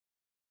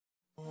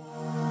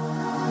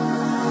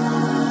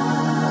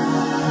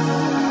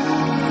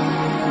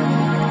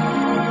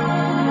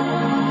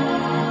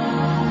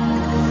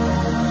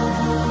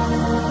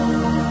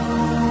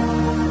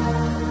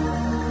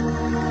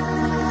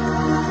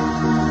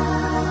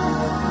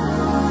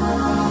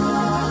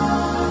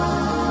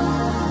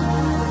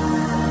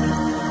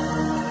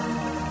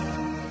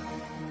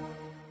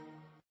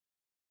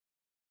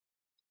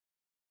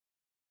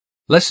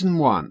Lesson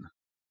 1.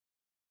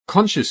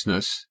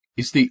 Consciousness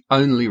is the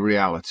only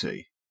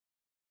reality.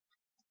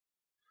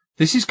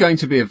 This is going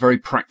to be a very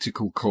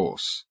practical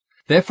course.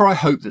 Therefore, I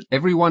hope that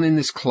everyone in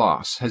this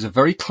class has a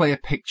very clear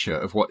picture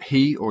of what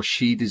he or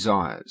she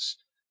desires.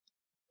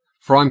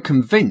 For I'm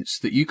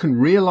convinced that you can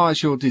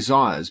realize your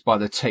desires by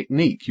the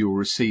technique you will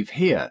receive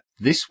here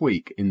this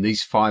week in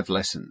these 5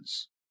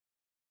 lessons.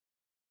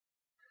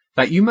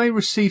 That you may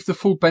receive the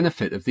full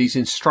benefit of these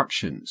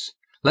instructions,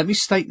 let me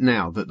state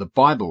now that the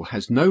Bible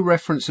has no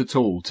reference at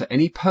all to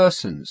any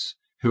persons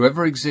who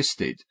ever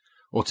existed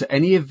or to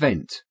any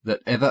event that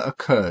ever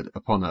occurred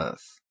upon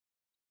earth.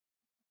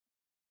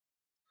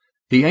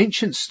 The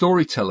ancient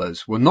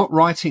storytellers were not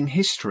writing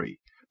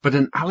history, but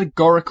an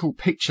allegorical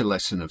picture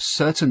lesson of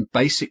certain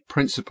basic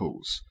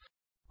principles,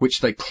 which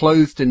they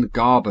clothed in the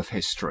garb of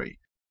history,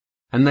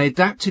 and they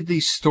adapted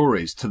these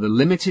stories to the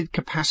limited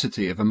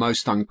capacity of a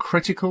most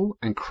uncritical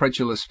and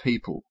credulous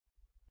people.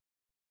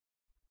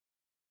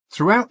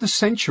 Throughout the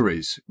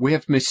centuries, we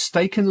have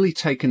mistakenly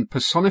taken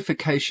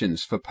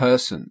personifications for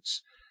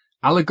persons,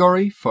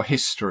 allegory for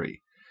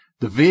history,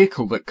 the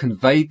vehicle that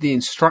conveyed the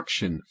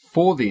instruction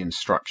for the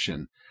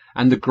instruction,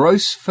 and the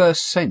gross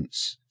first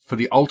sense for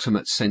the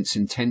ultimate sense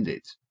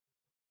intended.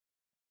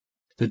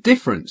 The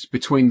difference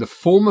between the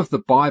form of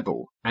the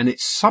Bible and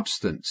its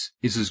substance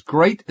is as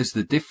great as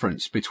the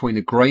difference between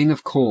a grain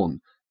of corn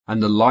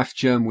and the life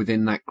germ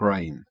within that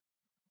grain.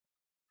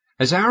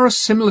 As our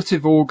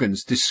assimilative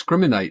organs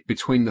discriminate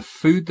between the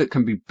food that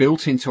can be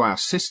built into our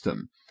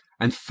system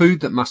and food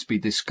that must be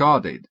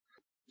discarded,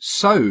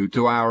 so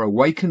do our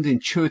awakened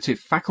intuitive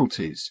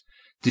faculties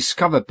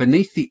discover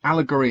beneath the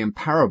allegory and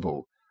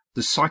parable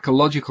the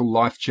psychological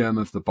life germ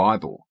of the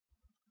Bible.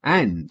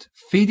 And,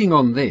 feeding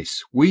on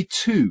this, we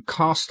too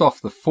cast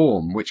off the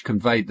form which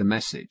conveyed the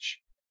message.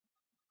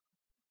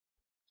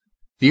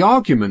 The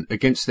argument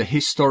against the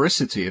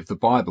historicity of the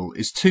Bible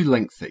is too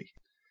lengthy.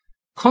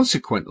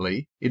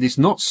 Consequently, it is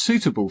not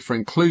suitable for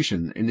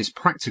inclusion in this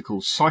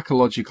practical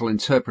psychological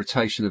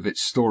interpretation of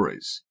its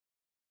stories.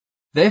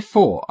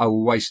 Therefore, I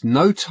will waste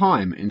no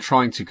time in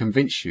trying to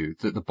convince you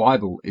that the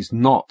Bible is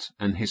not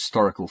an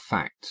historical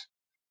fact.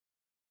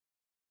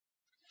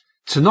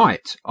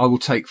 Tonight, I will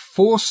take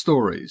 4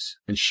 stories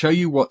and show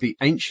you what the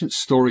ancient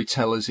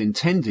storytellers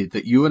intended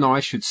that you and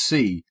I should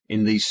see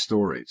in these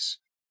stories.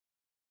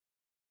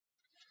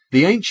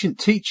 The ancient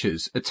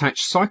teachers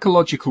attached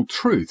psychological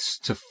truths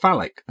to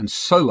phallic and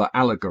solar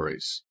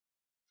allegories.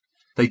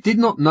 They did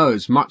not know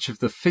as much of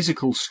the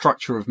physical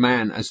structure of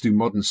man as do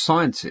modern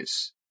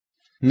scientists.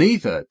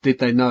 Neither did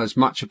they know as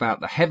much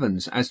about the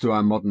heavens as do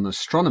our modern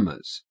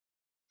astronomers.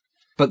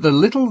 But the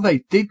little they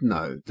did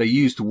know, they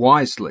used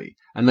wisely,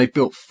 and they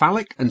built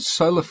phallic and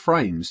solar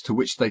frames to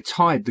which they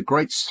tied the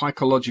great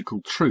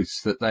psychological truths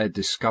that they had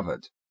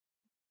discovered.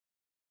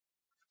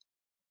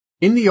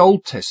 In the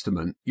Old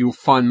Testament, you will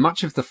find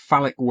much of the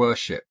phallic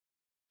worship.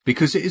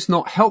 Because it is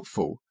not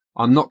helpful,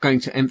 I'm not going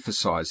to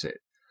emphasize it.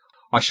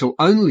 I shall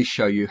only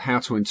show you how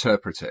to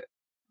interpret it.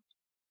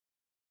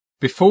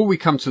 Before we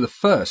come to the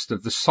first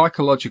of the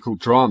psychological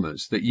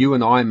dramas that you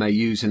and I may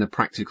use in a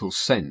practical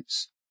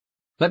sense,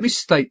 let me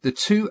state the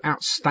 2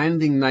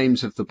 outstanding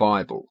names of the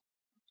Bible.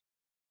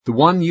 The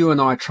one you and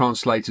I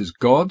translate as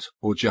God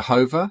or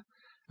Jehovah,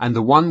 and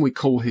the one we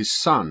call his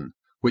Son,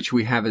 which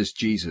we have as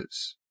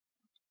Jesus.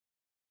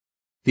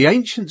 The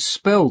ancients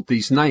spelled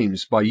these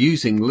names by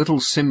using little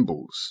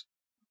symbols.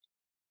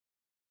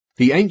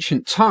 The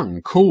ancient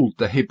tongue, called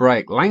the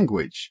Hebraic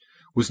language,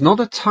 was not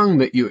a tongue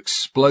that you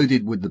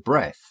exploded with the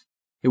breath.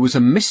 It was a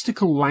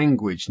mystical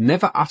language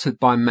never uttered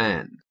by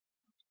man.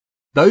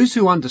 Those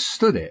who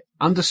understood it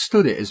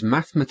as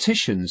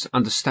mathematicians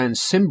understand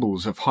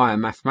symbols of higher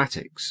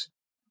mathematics.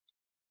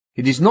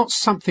 It is not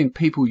something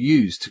people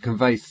use to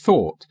convey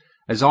thought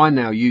as I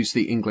now use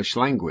the English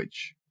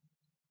language.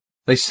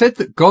 They said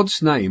that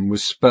God's name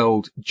was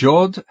spelled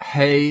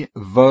Jod-He-Vo-He.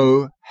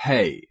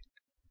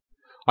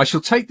 I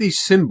shall take these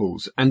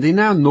symbols and in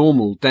our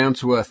normal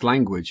down-to-earth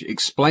language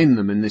explain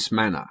them in this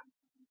manner.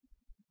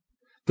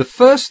 The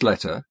first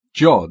letter,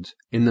 Jod,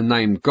 in the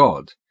name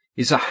God,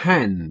 is a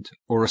hand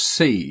or a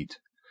seed.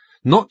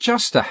 Not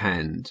just a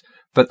hand,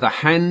 but the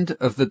hand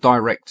of the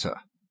director.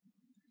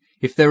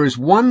 If there is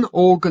one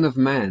organ of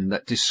man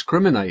that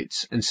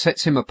discriminates and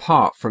sets him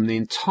apart from the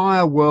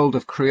entire world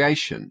of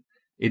creation,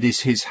 it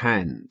is his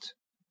hand.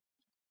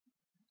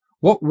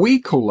 What we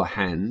call a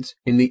hand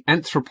in the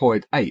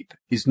anthropoid ape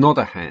is not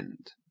a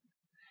hand.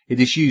 It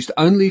is used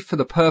only for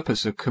the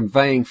purpose of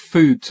conveying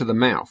food to the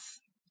mouth,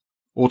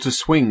 or to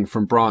swing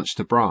from branch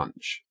to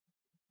branch.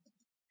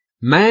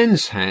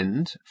 Man's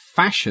hand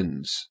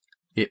fashions,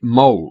 it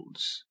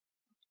molds.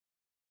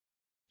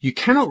 You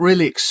cannot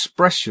really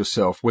express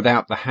yourself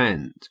without the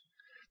hand.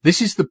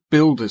 This is the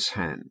builder's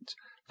hand,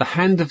 the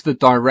hand of the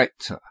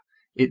director.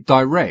 It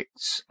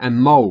directs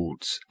and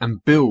molds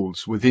and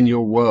builds within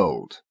your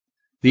world.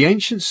 The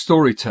ancient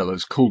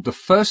storytellers called the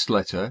first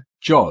letter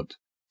Jod,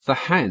 the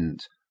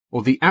hand,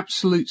 or the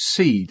absolute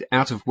seed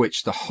out of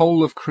which the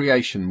whole of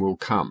creation will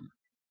come.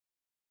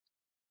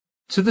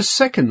 To the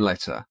second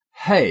letter,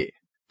 He,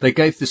 they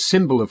gave the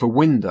symbol of a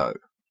window.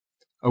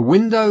 A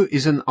window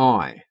is an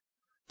eye.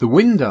 The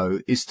window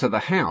is to the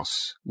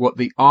house what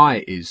the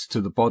eye is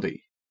to the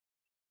body.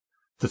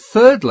 The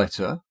third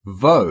letter,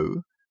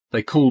 vo,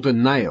 they called a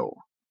nail.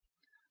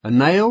 A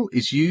nail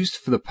is used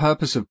for the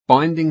purpose of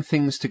binding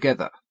things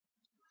together.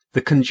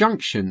 The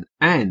conjunction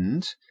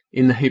and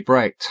in the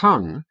Hebraic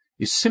tongue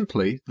is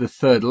simply the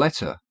third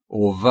letter,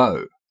 or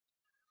vo.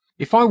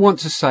 If I want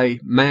to say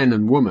man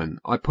and woman,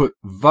 I put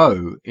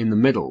vo in the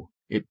middle.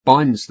 It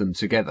binds them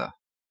together.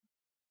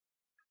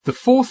 The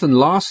fourth and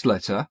last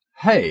letter,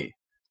 he,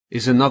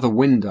 is another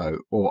window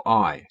or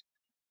eye.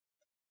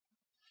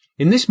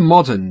 In this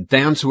modern,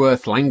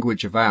 down-to-earth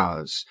language of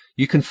ours,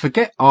 you can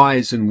forget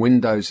eyes and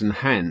windows and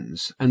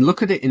hands and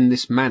look at it in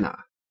this manner.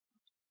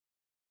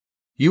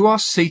 You are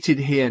seated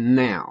here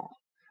now.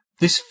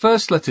 This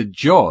first letter,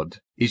 Jod,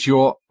 is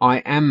your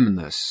I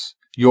amness,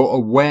 your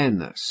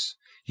awareness.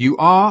 You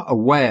are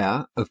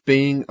aware of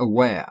being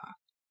aware.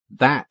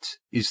 That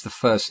is the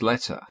first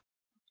letter.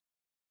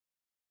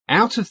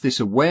 Out of this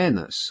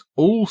awareness,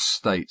 all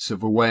states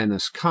of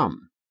awareness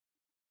come.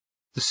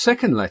 The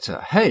second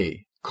letter,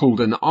 he, called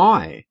an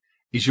I,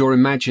 is your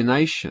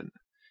imagination,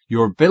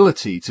 your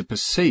ability to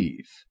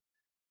perceive.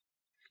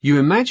 You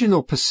imagine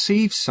or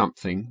perceive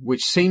something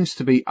which seems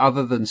to be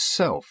other than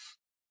self,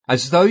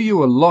 as though you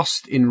were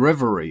lost in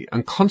reverie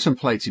and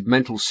contemplated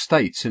mental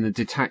states in a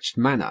detached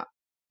manner,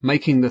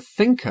 making the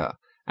thinker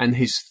and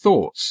his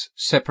thoughts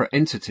separate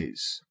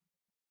entities.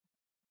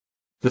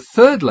 The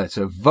third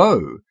letter,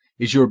 vo,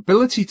 is your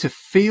ability to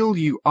feel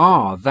you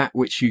are that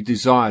which you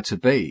desire to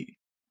be.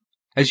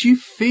 As you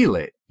feel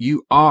it,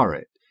 you are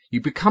it.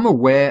 You become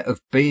aware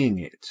of being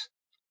it.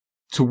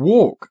 To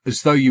walk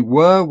as though you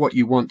were what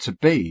you want to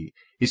be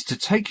is to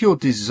take your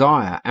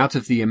desire out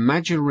of the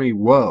imaginary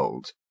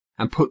world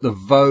and put the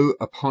vo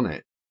upon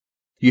it.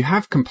 You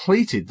have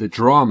completed the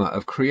drama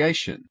of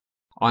creation.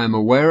 I am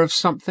aware of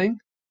something,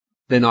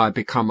 then I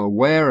become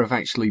aware of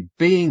actually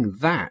being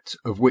that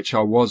of which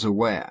I was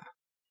aware.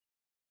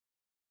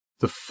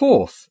 The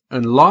fourth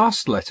and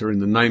last letter in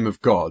the name of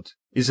God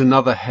is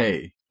another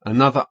he,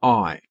 another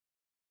I,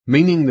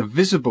 meaning the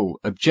visible,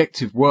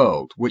 objective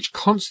world which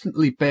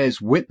constantly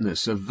bears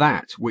witness of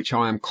that which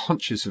I am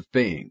conscious of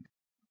being.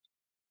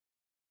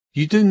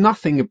 You do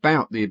nothing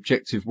about the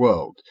objective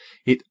world.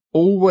 It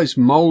always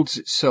molds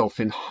itself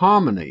in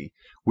harmony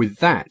with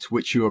that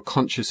which you are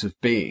conscious of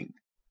being.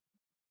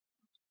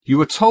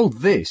 You are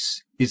told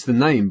this is the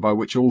name by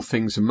which all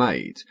things are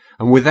made,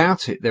 and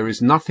without it there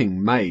is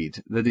nothing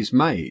made that is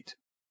made.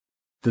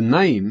 The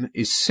name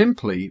is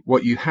simply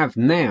what you have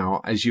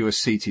now as you are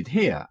seated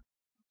here.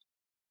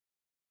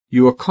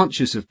 You are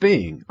conscious of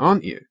being,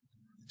 aren't you?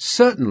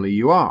 Certainly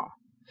you are.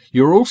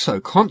 You are also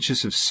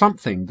conscious of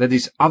something that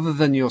is other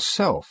than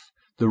yourself,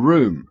 the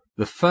room,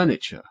 the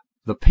furniture,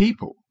 the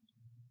people.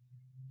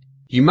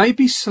 You may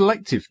be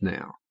selective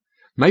now.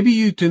 Maybe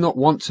you do not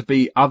want to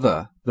be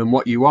other than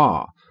what you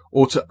are,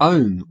 or to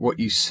own what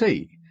you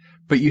see,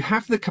 but you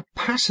have the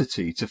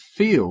capacity to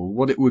feel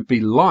what it would be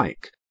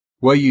like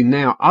were you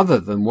now other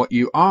than what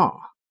you are.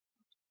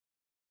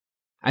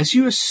 As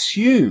you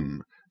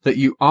assume that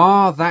you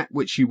are that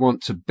which you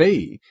want to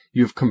be,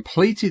 you have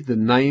completed the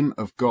name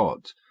of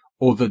God,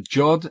 or the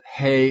Jod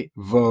He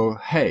Vo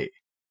He.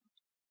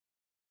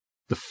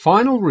 The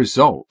final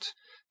result,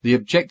 the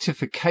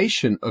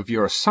objectification of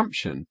your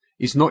assumption,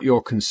 is not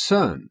your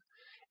concern.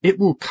 It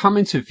will come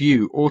into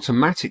view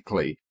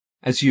automatically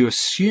as you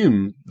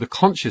assume the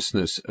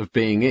consciousness of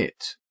being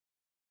it.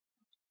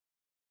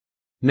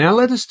 Now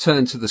let us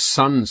turn to the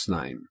Son's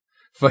name,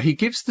 for he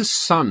gives the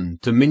Son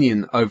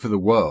dominion over the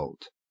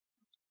world.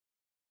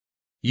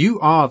 You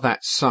are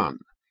that Son.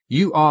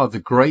 You are the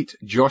great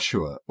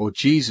Joshua or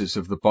Jesus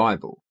of the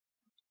Bible.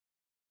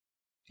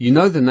 You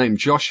know the name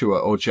Joshua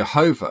or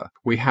Jehovah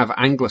we have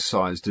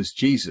anglicized as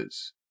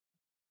Jesus.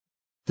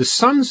 The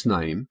Son's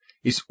name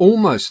is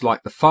almost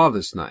like the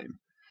Father's name.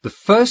 The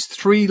first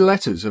three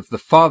letters of the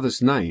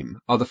Father's name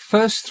are the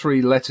first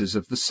three letters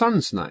of the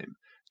Son's name,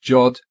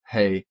 Jod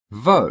He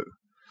Vo.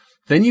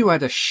 Then you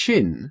add a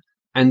shin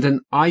and an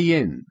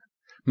ayin,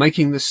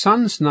 making the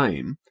Son's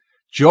name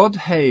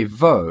Jod He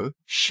Vo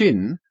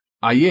Shin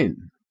Ayin.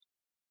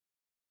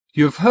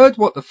 You have heard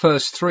what the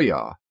first three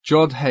are,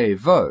 Jod He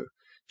Vo.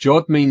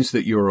 Jod means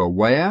that you're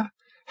aware,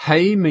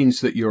 He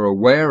means that you're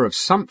aware of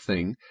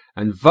something,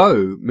 and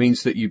Vo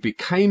means that you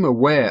became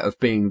aware of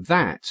being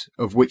that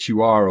of which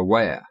you are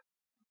aware.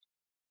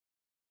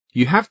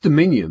 You have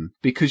dominion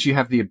because you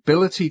have the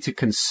ability to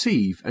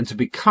conceive and to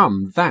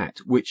become that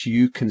which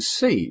you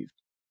conceive.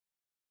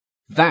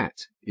 That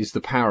is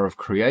the power of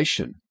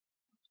creation.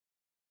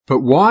 But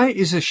why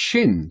is a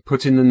shin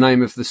put in the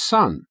name of the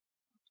Son?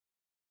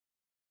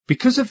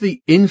 Because of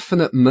the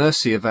infinite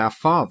mercy of our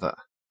Father.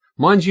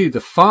 Mind you, the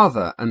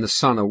Father and the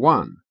Son are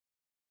one.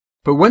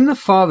 But when the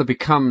Father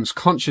becomes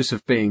conscious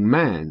of being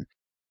man,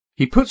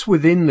 he puts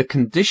within the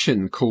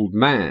condition called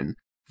man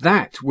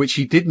that which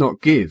he did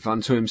not give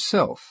unto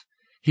himself.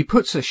 He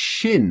puts a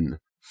shin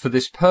for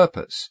this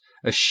purpose.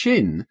 A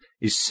shin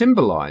is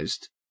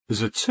symbolized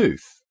as a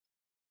tooth.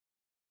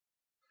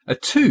 A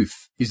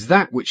tooth is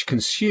that which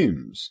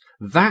consumes,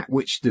 that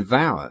which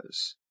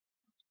devours.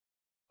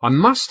 I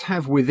must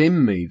have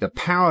within me the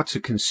power to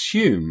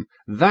consume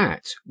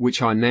that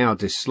which I now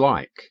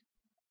dislike.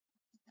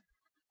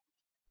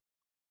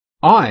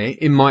 I,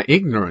 in my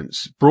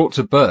ignorance, brought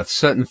to birth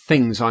certain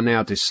things I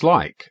now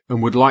dislike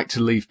and would like to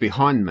leave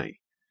behind me.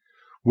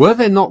 Were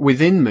there not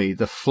within me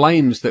the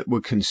flames that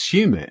would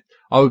consume it,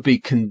 I would be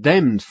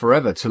condemned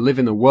forever to live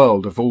in a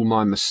world of all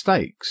my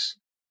mistakes.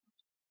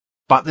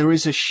 But there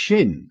is a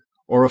shin,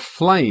 or a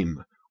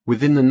flame,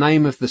 within the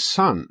name of the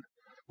sun,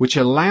 which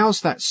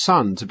allows that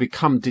sun to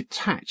become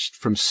detached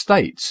from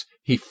states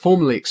he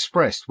formerly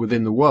expressed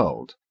within the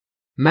world.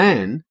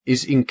 Man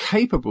is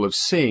incapable of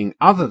seeing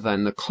other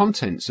than the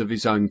contents of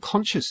his own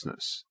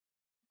consciousness.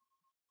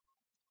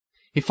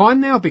 If I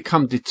now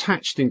become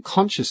detached in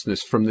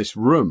consciousness from this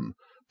room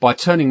by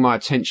turning my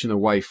attention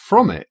away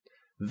from it,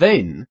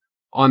 then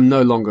I'm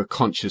no longer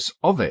conscious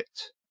of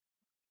it.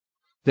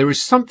 There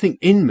is something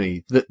in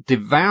me that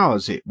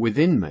devours it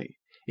within me.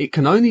 It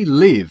can only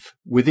live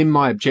within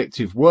my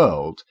objective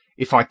world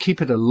if I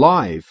keep it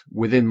alive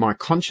within my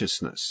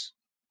consciousness.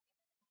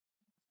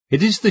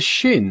 It is the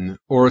shin,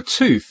 or a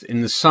tooth in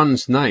the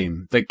Son's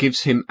name, that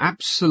gives him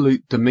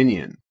absolute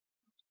dominion.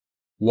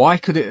 Why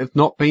could it have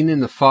not been in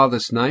the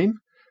Father's name?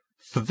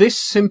 For this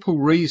simple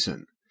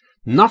reason: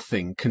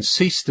 nothing can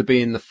cease to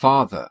be in the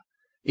Father.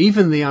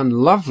 Even the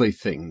unlovely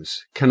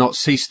things cannot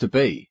cease to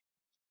be.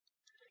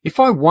 If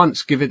I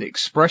once give it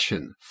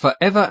expression, for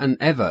ever and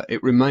ever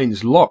it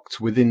remains locked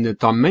within the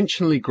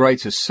dimensionally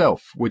greater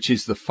self, which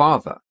is the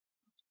Father.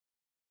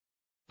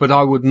 But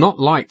I would not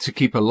like to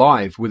keep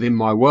alive within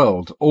my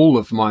world all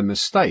of my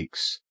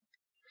mistakes.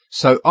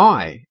 So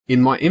I,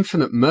 in my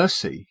infinite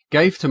mercy,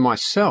 gave to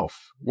myself,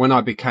 when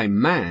I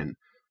became man,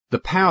 the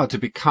power to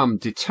become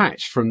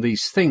detached from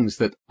these things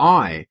that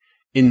I,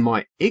 in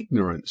my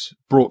ignorance,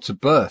 brought to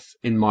birth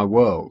in my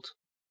world.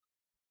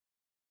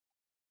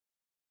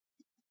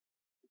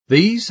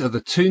 These are the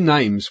two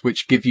names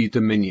which give you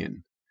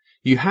dominion.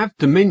 You have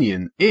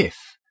dominion if,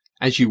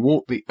 as you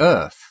walk the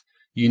earth,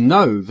 you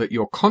know that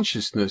your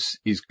consciousness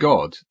is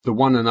God, the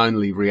one and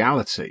only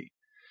reality.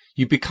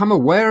 You become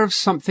aware of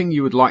something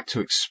you would like to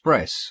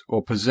express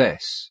or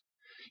possess.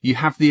 You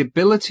have the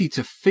ability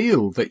to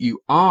feel that you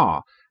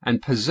are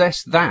and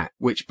possess that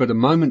which but a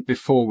moment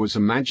before was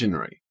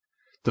imaginary.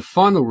 The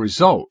final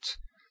result,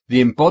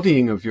 the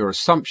embodying of your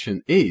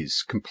assumption,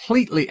 is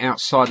completely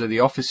outside of the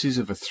offices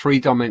of a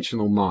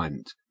three-dimensional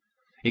mind.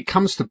 It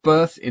comes to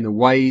birth in a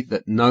way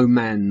that no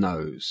man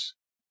knows.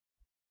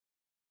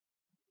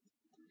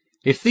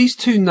 If these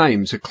two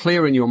names are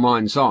clear in your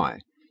mind's eye,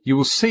 you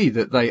will see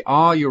that they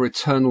are your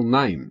eternal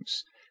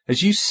names.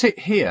 As you sit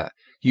here,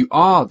 you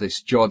are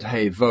this Jod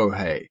He Vo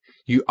He.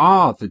 You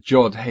are the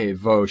Jod He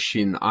Vo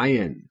Shin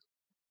Ayin.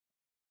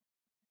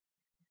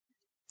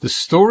 The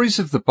stories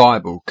of the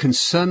Bible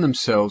concern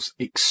themselves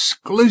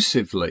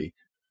exclusively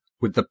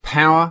with the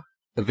power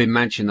of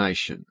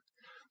imagination.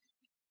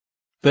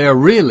 They are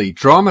really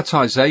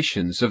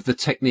dramatizations of the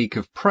technique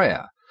of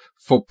prayer,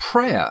 for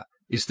prayer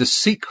is the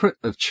secret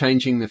of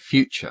changing the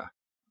future.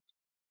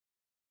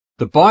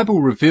 The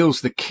Bible reveals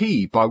the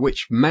key by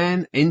which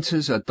man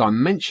enters a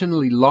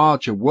dimensionally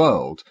larger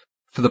world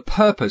for the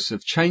purpose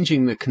of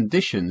changing the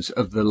conditions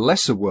of the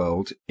lesser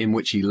world in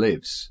which he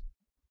lives.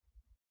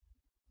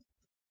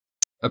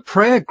 A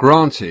prayer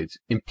granted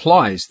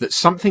implies that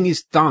something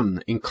is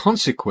done in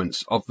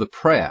consequence of the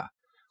prayer,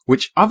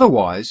 which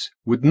otherwise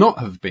would not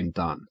have been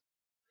done.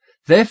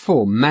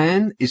 Therefore,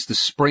 man is the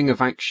spring of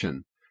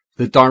action,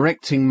 the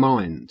directing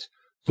mind,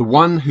 the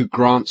one who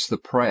grants the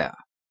prayer.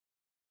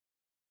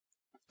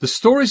 The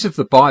stories of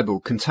the Bible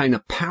contain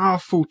a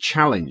powerful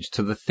challenge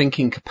to the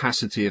thinking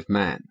capacity of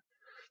man.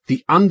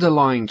 The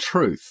underlying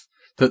truth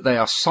that they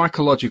are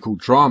psychological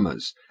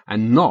dramas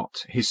and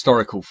not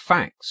historical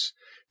facts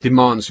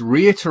demands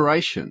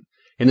reiteration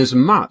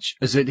inasmuch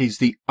as it is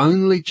the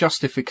only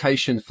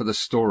justification for the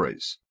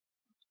stories.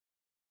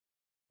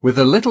 With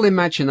a little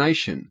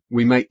imagination,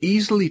 we may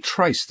easily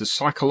trace the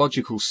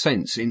psychological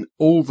sense in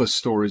all the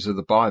stories of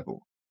the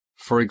Bible.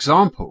 For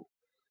example,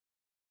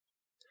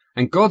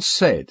 "And God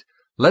said,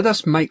 Let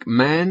us make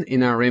man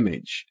in our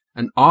image,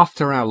 and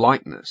after our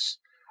likeness,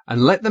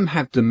 and let them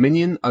have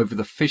dominion over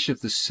the fish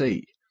of the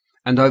sea,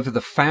 and over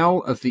the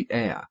fowl of the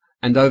air,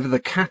 and over the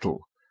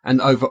cattle,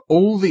 and over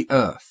all the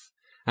earth,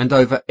 and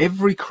over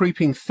every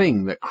creeping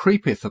thing that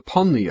creepeth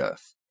upon the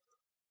earth.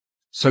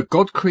 So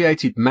God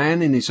created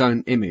man in his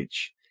own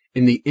image.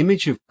 In the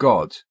image of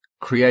God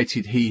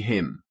created he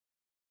him."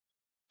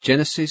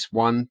 Genesis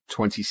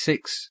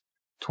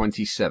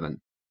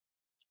 1:26-27.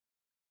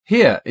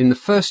 Here, in the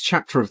first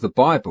chapter of the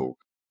Bible,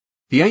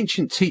 the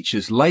ancient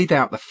teachers laid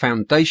out the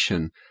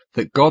foundation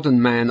that God and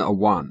man are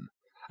one,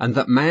 and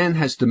that man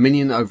has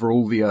dominion over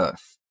all the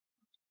earth.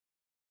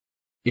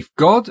 If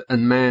God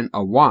and man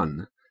are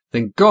one,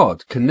 then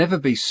God can never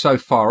be so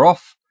far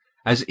off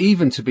as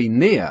even to be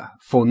near,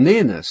 for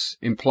nearness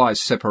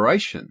implies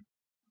separation.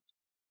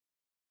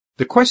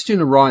 The question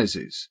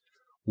arises,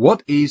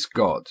 what is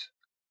God?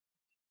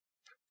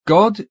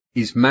 God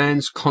is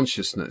man's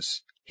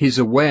consciousness, his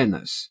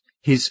awareness,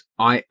 his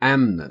I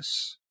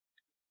amness.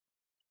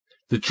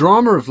 The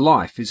drama of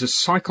life is a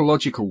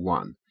psychological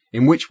one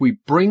in which we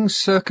bring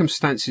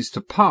circumstances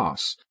to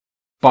pass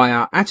by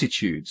our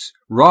attitudes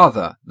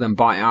rather than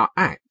by our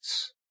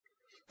acts.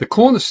 The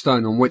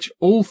cornerstone on which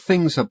all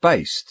things are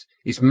based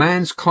is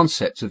man's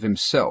concept of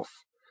himself.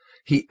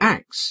 He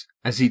acts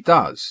as he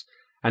does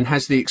and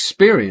has the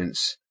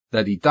experience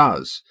that he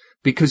does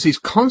because his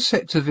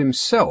concept of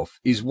himself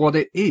is what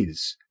it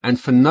is and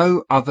for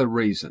no other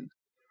reason.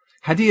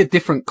 Had he a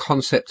different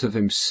concept of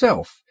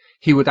himself,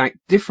 he would act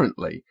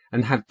differently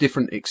and have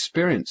different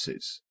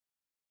experiences.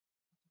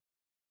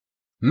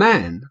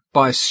 Man,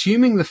 by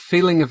assuming the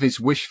feeling of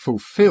his wish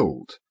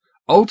fulfilled,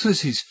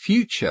 alters his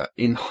future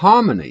in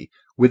harmony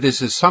with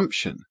his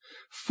assumption,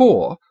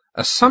 for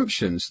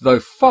assumptions, though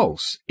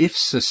false, if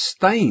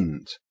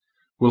sustained,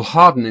 will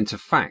harden into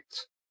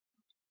fact.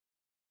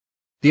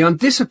 The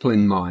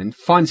undisciplined mind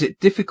finds it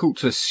difficult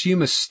to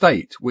assume a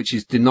state which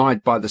is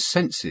denied by the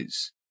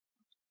senses.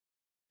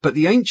 But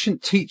the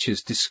ancient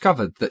teachers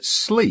discovered that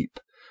sleep,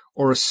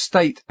 or a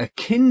state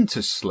akin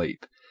to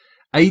sleep,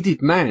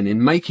 aided man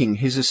in making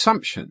his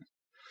assumption.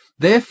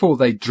 Therefore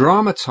they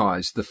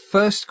dramatized the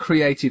first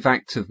creative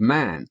act of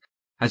man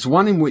as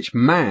one in which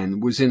man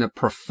was in a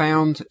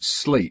profound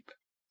sleep.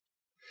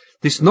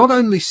 This not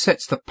only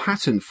sets the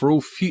pattern for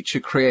all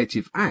future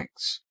creative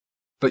acts,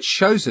 but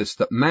shows us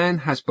that man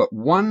has but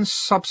one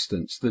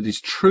substance that is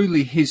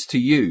truly his to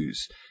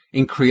use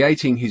in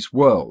creating his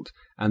world,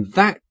 and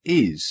that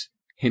is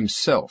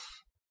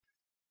himself.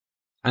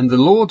 And the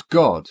Lord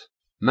God,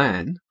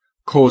 man,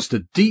 caused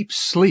a deep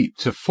sleep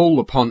to fall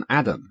upon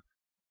Adam,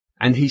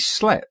 and he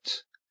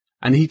slept,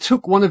 and he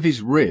took one of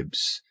his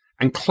ribs,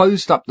 and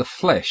closed up the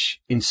flesh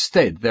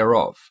instead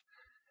thereof.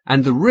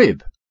 And the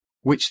rib,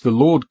 which the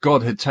Lord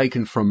God had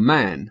taken from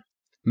man,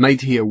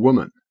 made he a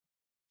woman.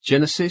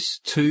 Genesis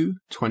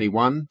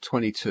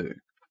 2:21-22.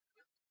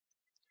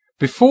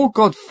 Before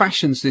God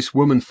fashions this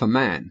woman for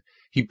man,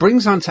 he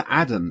brings unto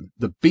Adam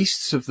the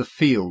beasts of the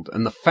field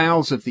and the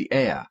fowls of the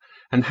air,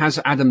 and has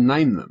Adam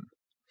name them.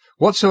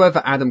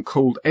 Whatsoever Adam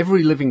called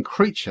every living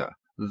creature,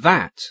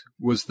 that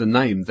was the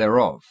name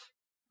thereof.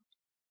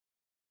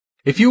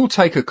 If you will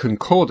take a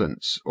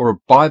concordance or a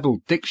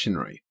Bible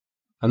dictionary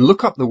and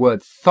look up the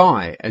word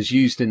thigh as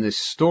used in this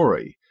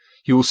story,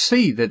 you will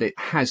see that it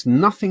has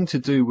nothing to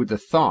do with the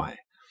thigh.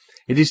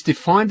 It is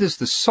defined as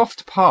the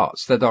soft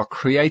parts that are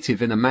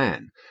creative in a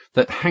man,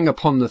 that hang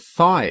upon the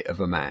thigh of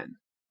a man.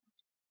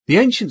 The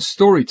ancient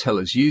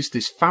storytellers used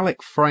this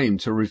phallic frame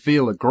to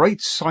reveal a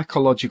great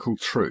psychological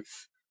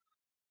truth.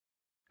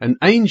 An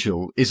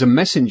angel is a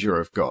messenger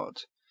of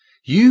God.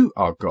 You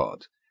are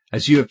God,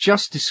 as you have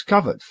just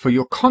discovered, for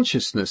your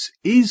consciousness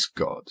is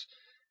God,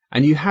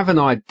 and you have an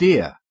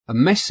idea, a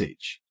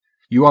message.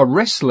 You are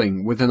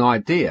wrestling with an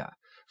idea,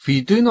 for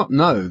you do not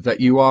know that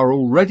you are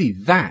already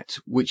that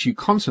which you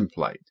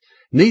contemplate,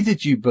 neither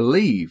do you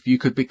believe you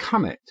could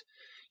become it.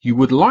 You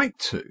would like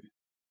to,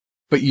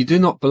 but you do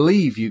not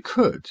believe you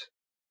could.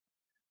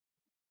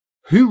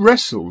 Who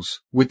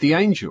wrestles with the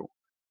angel?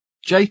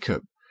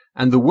 Jacob,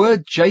 and the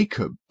word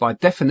Jacob by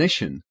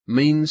definition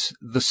means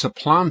the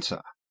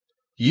supplanter.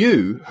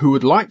 You who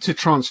would like to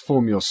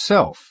transform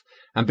yourself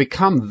and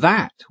become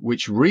that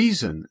which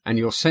reason and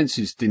your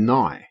senses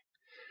deny.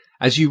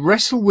 As you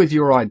wrestle with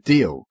your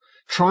ideal,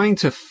 trying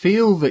to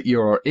feel that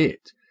you are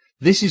it,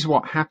 this is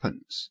what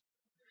happens.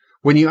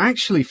 When you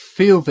actually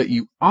feel that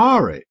you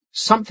are it,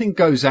 something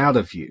goes out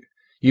of you.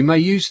 You may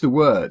use the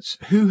words,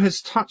 "Who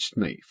has touched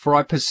me? For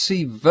I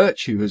perceive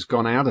virtue has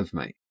gone out of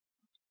me."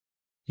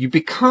 You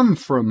become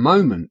for a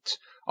moment,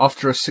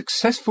 after a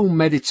successful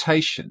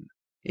meditation,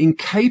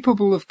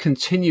 incapable of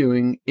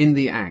continuing in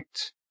the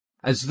act,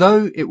 as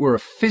though it were a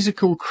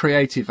physical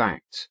creative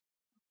act.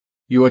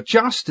 You are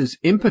just as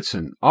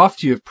impotent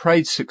after you have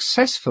prayed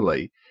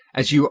successfully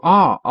as you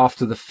are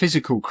after the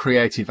physical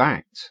creative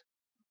act.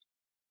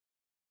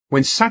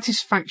 When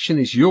satisfaction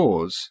is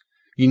yours,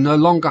 you no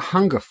longer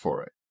hunger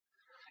for it.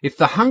 If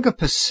the hunger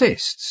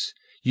persists,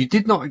 you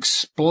did not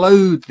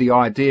explode the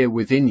idea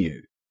within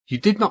you. You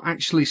did not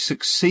actually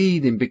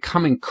succeed in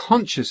becoming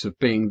conscious of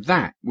being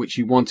that which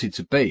you wanted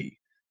to be.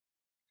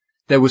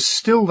 There was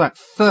still that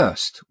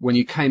thirst when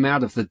you came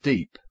out of the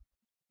deep.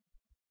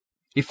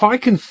 If I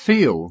can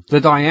feel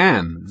that I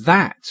am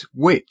that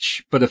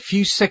which but a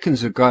few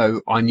seconds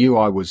ago I knew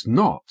I was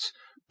not,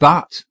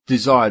 but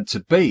desired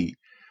to be,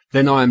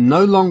 then I am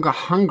no longer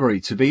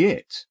hungry to be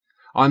it.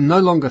 I am no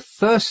longer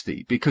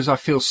thirsty because I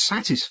feel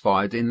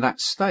satisfied in that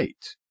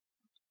state.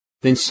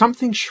 Then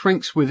something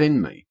shrinks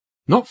within me,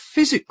 not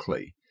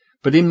physically,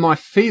 but in my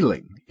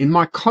feeling, in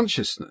my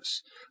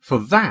consciousness, for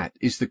that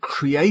is the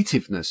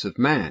creativeness of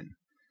man.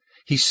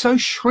 He so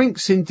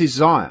shrinks in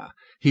desire,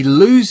 he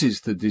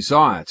loses the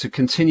desire to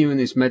continue in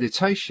his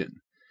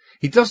meditation.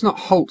 He does not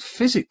halt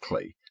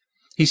physically.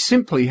 He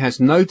simply has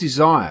no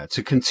desire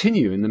to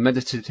continue in the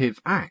meditative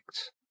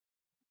act.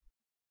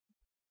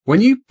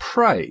 When you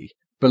pray,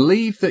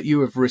 believe that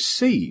you have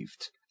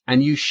received,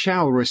 and you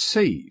shall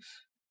receive.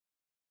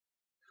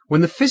 When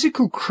the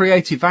physical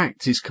creative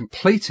act is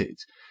completed,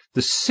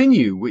 the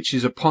sinew which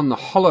is upon the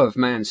hollow of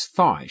man's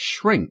thigh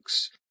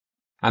shrinks,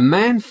 and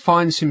man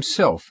finds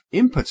himself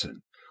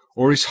impotent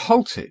or is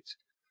halted.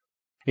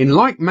 In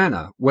like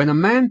manner, when a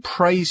man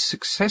prays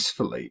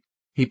successfully,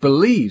 he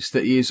believes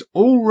that he is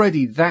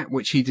already that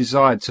which he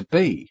desired to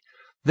be.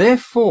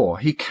 Therefore,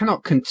 he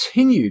cannot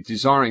continue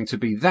desiring to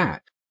be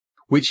that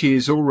which he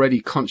is already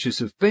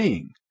conscious of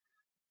being.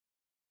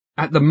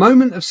 At the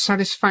moment of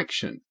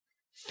satisfaction,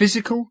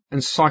 physical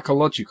and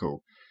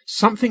psychological,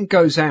 something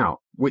goes out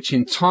which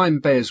in time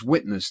bears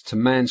witness to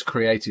man's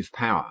creative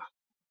power.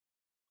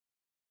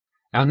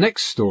 Our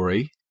next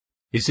story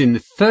is in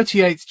the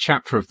 38th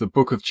chapter of the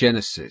book of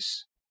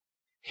Genesis.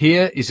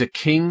 Here is a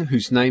king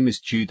whose name is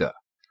Judah,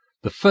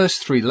 the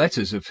first three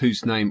letters of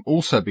whose name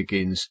also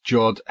begins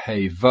Jod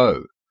He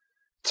Vo.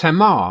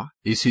 Tamar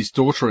is his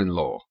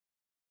daughter-in-law.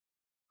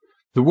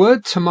 The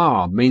word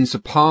Tamar means a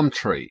palm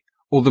tree,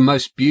 or the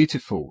most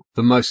beautiful,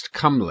 the most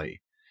comely.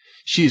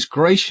 She is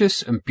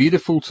gracious and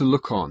beautiful to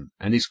look on,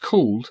 and is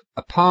called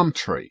a palm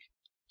tree.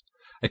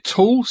 A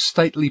tall,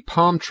 stately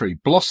palm tree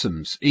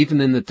blossoms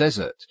even in the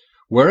desert.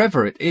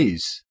 Wherever it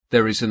is,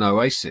 there is an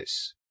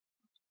oasis.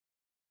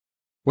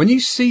 When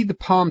you see the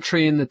palm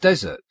tree in the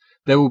desert,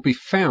 there will be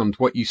found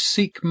what you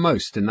seek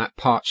most in that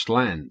parched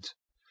land.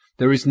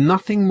 There is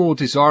nothing more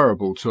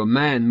desirable to a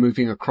man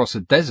moving across a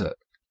desert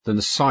than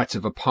the sight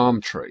of a palm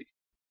tree.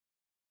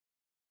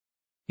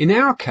 In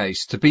our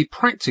case, to be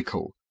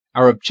practical,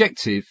 our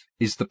objective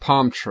is the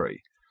palm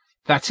tree.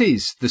 That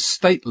is, the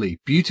stately,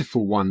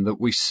 beautiful one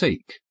that we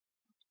seek.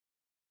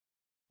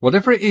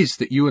 Whatever it is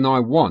that you and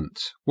I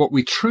want, what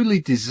we truly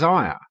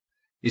desire,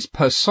 is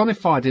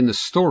personified in the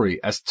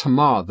story as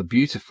Tamar the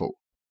beautiful.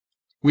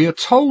 We are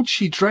told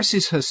she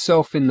dresses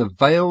herself in the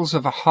veils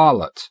of a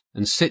harlot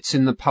and sits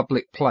in the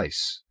public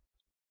place.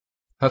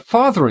 Her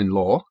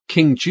father-in-law,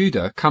 King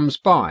Judah, comes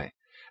by,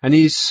 and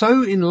he is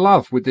so in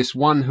love with this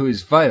one who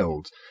is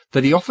veiled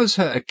that he offers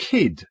her a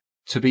kid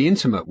to be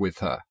intimate with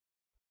her.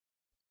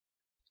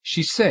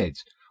 She said,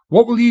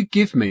 "What will you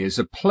give me as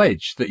a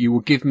pledge that you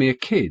will give me a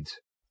kid?"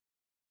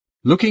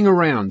 Looking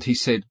around, he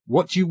said,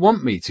 "What do you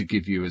want me to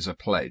give you as a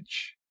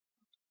pledge?"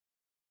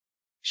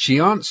 She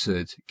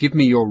answered, "Give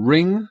me your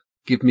ring,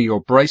 give me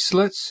your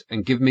bracelets,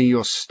 and give me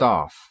your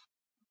staff."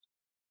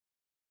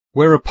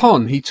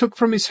 Whereupon he took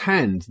from his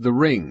hand the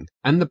ring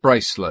and the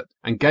bracelet,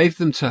 and gave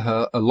them to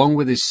her along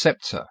with his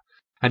scepter.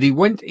 And he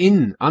went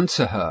in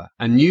unto her,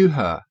 and knew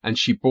her, and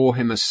she bore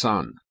him a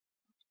son.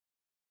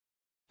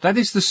 That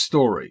is the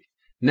story.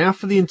 Now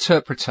for the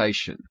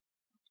interpretation.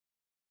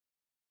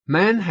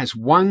 Man has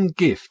one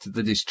gift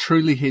that is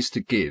truly his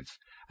to give,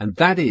 and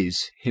that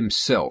is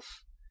himself.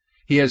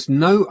 He has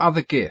no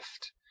other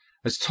gift.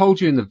 As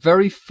told you in the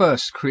very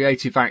first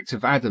creative act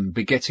of Adam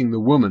begetting the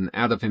woman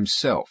out of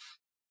himself,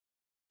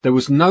 there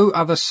was no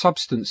other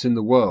substance in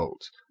the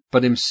world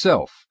but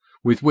himself,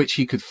 with which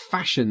he could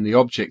fashion the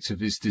object of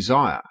his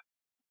desire.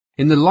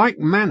 In the like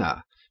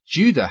manner,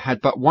 Judah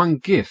had but one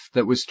gift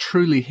that was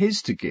truly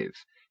his to give,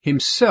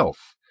 himself,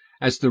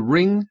 as the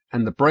ring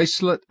and the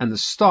bracelet and the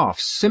staff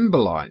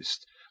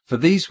symbolized, for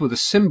these were the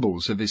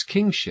symbols of his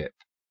kingship.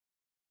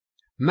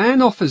 Man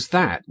offers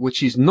that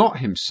which is not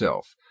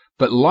himself,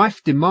 but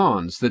life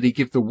demands that he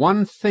give the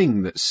one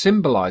thing that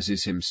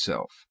symbolizes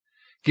himself.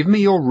 Give me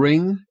your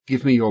ring,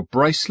 give me your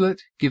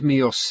bracelet, give me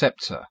your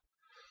scepter.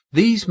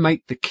 These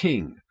make the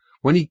king.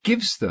 When he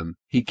gives them,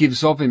 he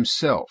gives of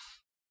himself.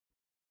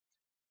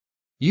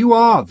 You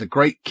are the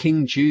great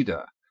King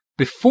Judah.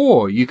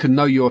 Before you can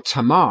know your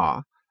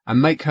Tamar and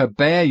make her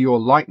bear your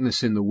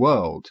likeness in the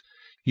world,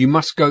 you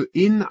must go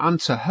in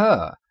unto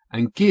her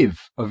and give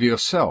of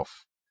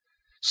yourself.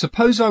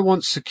 Suppose I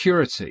want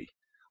security.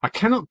 I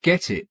cannot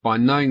get it by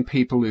knowing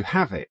people who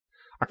have it.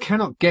 I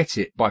cannot get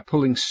it by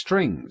pulling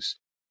strings.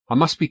 I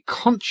must be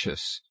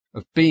conscious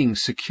of being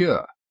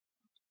secure.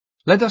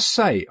 Let us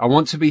say I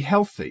want to be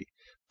healthy.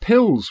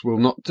 Pills will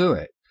not do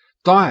it.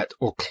 Diet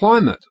or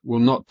climate will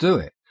not do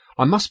it.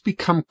 I must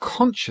become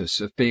conscious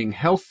of being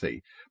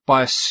healthy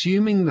by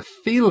assuming the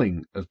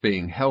feeling of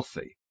being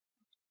healthy.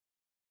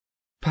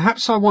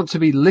 Perhaps I want to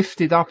be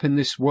lifted up in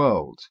this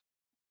world.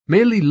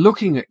 Merely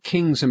looking at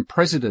kings and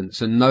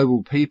presidents and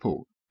noble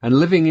people and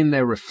living in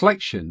their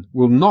reflection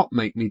will not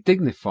make me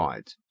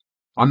dignified.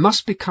 I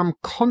must become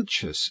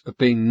conscious of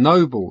being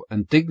noble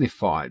and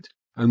dignified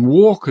and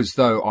walk as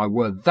though I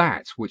were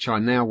that which I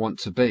now want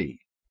to be.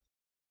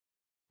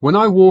 When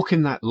I walk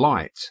in that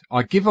light,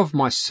 I give of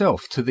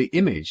myself to the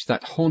image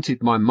that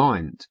haunted my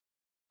mind,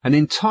 and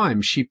in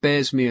time she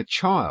bears me a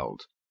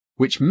child,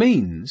 which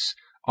means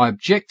I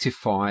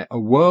objectify a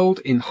world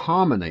in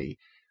harmony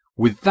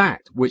with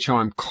that which I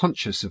am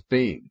conscious of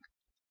being.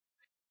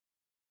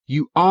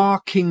 You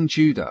are King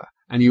Judah,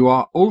 and you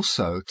are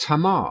also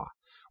Tamar.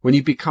 When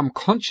you become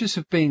conscious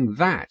of being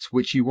that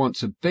which you want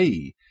to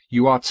be,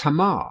 you are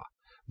Tamar.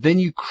 Then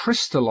you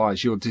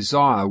crystallize your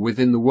desire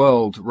within the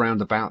world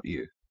round about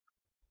you.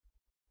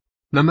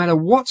 No matter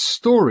what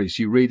stories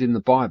you read in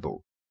the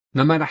Bible,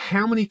 no matter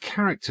how many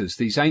characters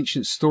these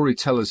ancient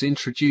storytellers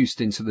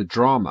introduced into the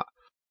drama,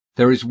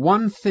 there is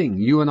one thing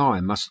you and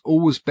I must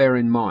always bear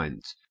in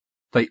mind.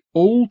 They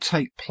all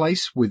take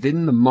place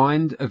within the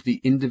mind of the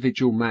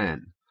individual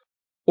man.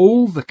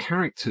 All the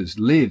characters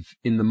live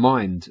in the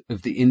mind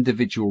of the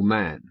individual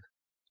man.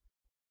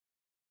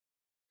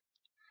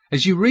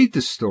 As you read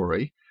the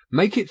story,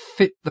 make it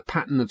fit the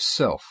pattern of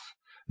self.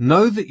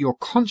 Know that your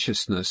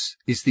consciousness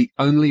is the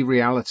only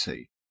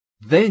reality.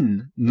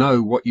 Then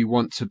know what you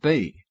want to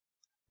be.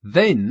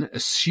 Then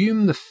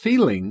assume the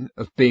feeling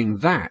of being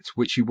that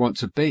which you want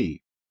to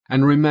be,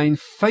 and remain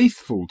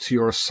faithful to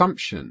your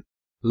assumption,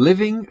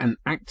 living and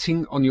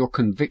acting on your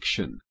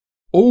conviction.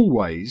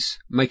 Always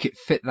make it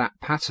fit that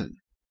pattern.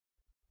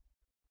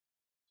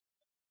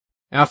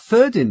 Our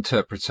third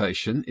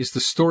interpretation is the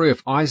story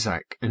of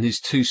Isaac and his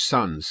two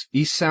sons,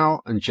 Esau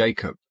and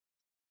Jacob.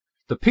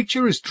 The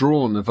picture is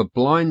drawn of a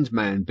blind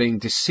man being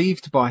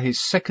deceived by his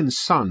second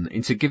son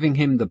into giving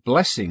him the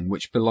blessing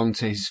which belonged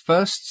to his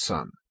first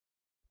son.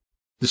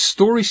 The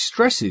story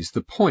stresses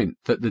the point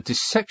that the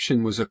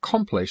deception was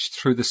accomplished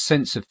through the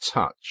sense of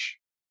touch.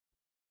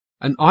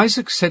 And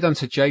Isaac said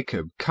unto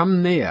Jacob,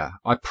 Come near,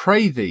 I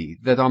pray thee,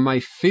 that I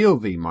may feel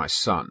thee, my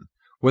son,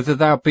 whether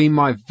thou be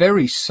my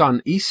very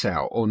son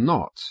Esau or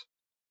not.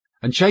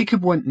 And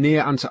Jacob went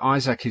near unto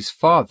Isaac his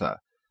father,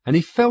 and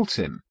he felt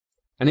him.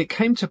 And it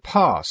came to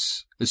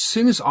pass, as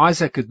soon as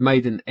Isaac had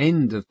made an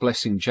end of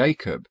blessing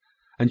Jacob,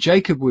 and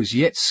Jacob was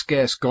yet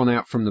scarce gone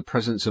out from the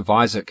presence of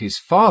Isaac his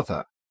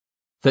father,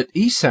 that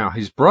Esau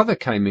his brother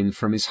came in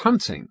from his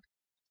hunting.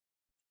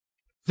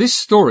 This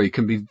story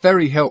can be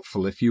very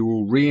helpful if you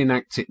will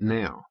reenact it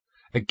now.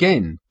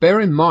 Again, bear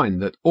in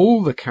mind that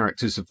all the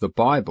characters of the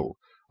Bible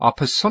are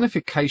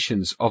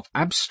personifications of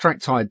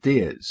abstract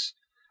ideas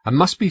and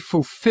must be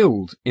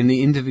fulfilled in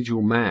the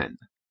individual man.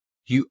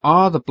 You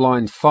are the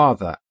blind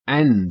father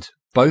and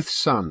both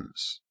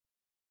sons.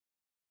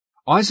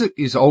 Isaac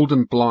is old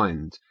and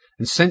blind,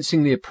 and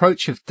sensing the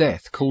approach of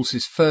death calls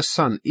his first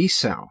son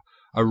Esau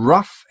a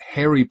rough,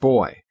 hairy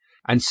boy,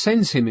 and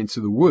sends him into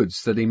the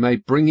woods that he may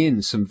bring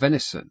in some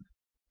venison.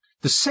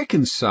 The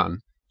second son,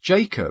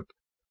 Jacob,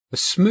 a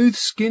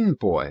smooth-skinned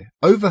boy,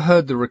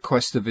 overheard the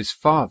request of his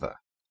father.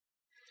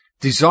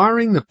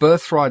 Desiring the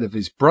birthright of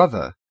his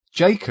brother,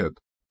 Jacob,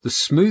 the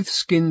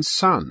smooth-skinned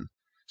son,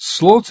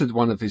 slaughtered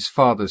one of his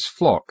father's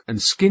flock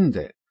and skinned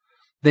it.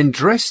 Then,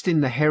 dressed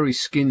in the hairy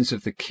skins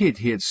of the kid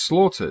he had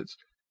slaughtered,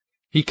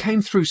 he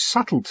came through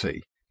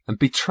subtlety and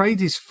betrayed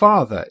his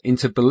father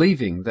into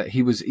believing that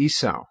he was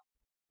Esau.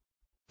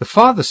 The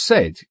father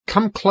said,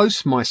 Come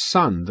close, my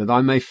son, that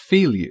I may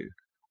feel you.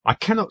 I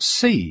cannot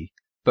see,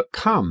 but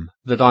come,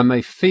 that I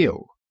may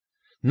feel.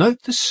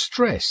 Note the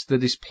stress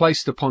that is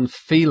placed upon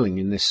feeling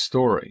in this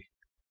story.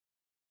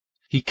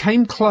 He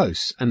came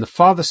close, and the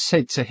father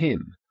said to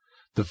him,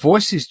 The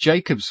voice is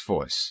Jacob's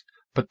voice,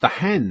 but the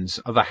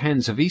hands are the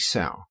hands of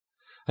Esau.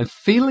 And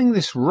feeling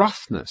this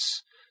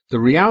roughness, the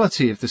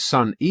reality of the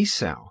son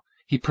Esau,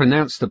 he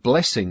pronounced a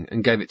blessing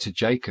and gave it to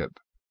Jacob.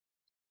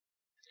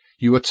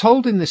 You are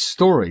told in this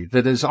story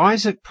that as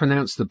Isaac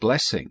pronounced the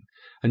blessing,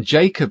 and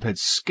Jacob had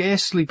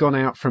scarcely gone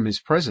out from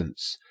his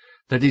presence,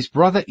 that his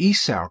brother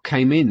Esau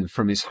came in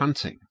from his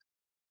hunting.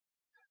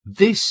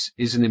 This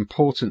is an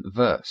important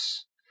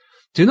verse.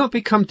 Do not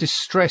become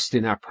distressed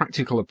in our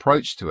practical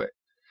approach to it,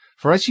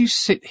 for as you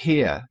sit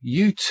here,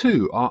 you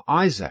too are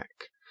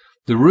Isaac.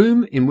 The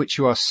room in which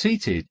you are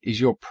seated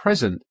is your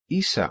present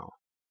Esau.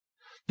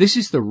 This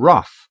is the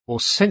rough or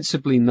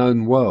sensibly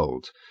known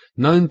world,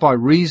 known by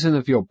reason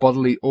of your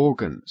bodily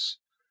organs.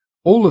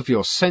 All of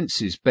your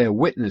senses bear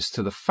witness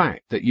to the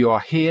fact that you are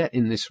here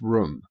in this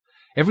room.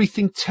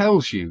 Everything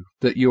tells you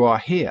that you are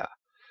here,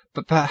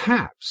 but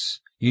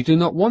perhaps you do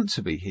not want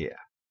to be here.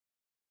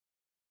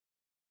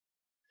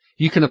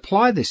 You can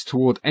apply this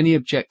toward any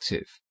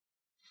objective.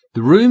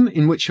 The room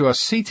in which you are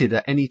seated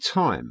at any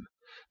time,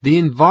 the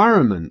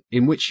environment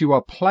in which you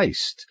are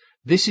placed,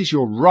 this is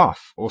your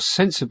rough or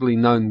sensibly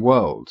known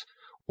world,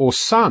 or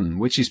son,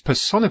 which is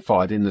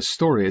personified in the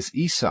story as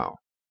Esau.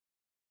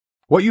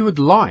 What you would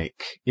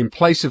like, in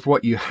place of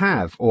what you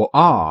have or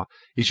are,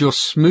 is your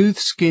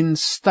smooth-skinned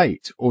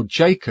state, or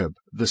Jacob,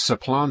 the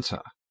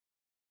supplanter.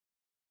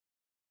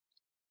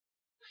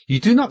 You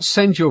do not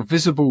send your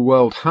visible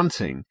world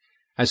hunting,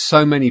 as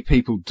so many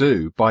people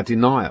do, by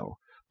denial.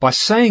 By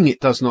saying it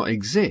does not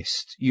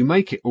exist, you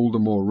make it all the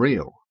more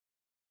real.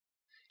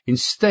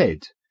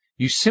 Instead,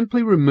 you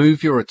simply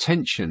remove your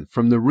attention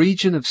from the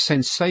region of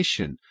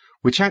sensation,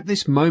 which at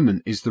this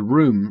moment is the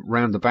room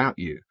round about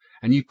you,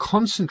 and you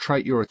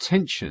concentrate your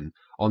attention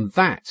on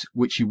that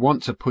which you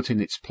want to put in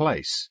its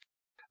place,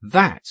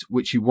 that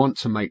which you want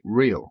to make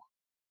real.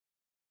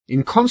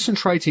 In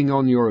concentrating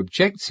on your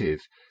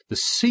objective, the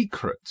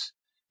secret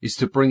is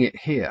to bring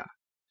it here.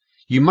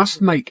 You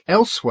must make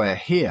elsewhere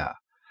here,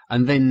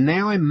 and then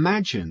now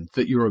imagine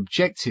that your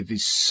objective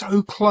is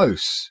so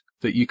close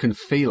that you can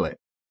feel it.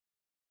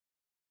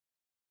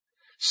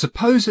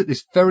 Suppose at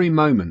this very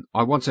moment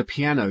I want a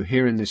piano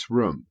here in this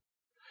room.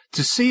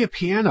 To see a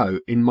piano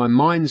in my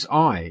mind's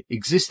eye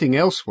existing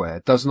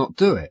elsewhere does not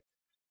do it,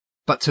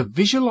 but to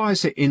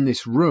visualize it in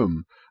this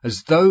room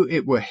as though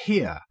it were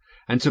here,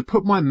 and to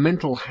put my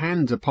mental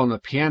hand upon a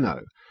piano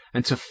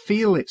and to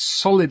feel it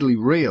solidly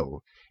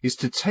real is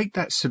to take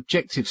that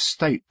subjective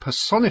state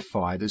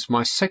personified as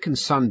my second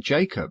son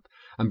Jacob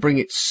and bring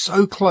it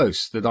so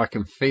close that I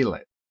can feel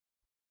it.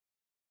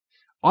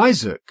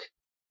 Isaac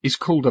is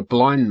called a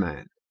blind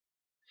man.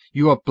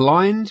 You are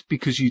blind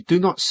because you do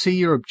not see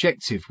your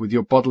objective with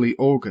your bodily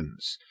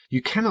organs.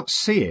 You cannot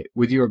see it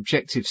with your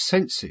objective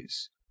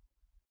senses.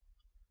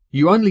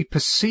 You only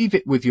perceive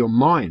it with your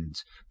mind,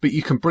 but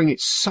you can bring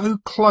it so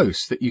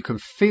close that you can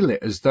feel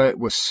it as though it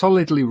were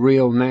solidly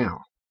real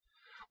now.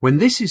 When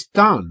this is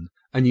done,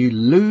 and you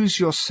lose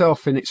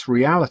yourself in its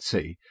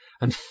reality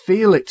and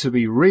feel it to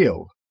be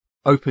real,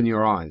 open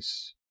your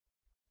eyes.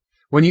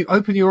 When you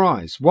open your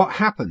eyes, what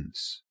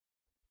happens?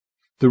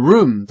 The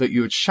room that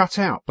you had shut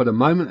out but a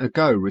moment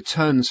ago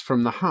returns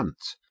from the hunt.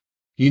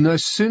 You no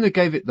sooner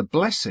gave it the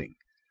blessing,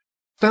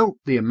 felt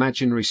the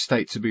imaginary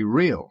state to be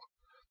real,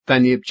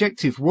 than the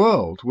objective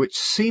world, which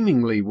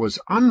seemingly was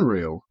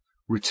unreal,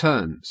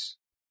 returns.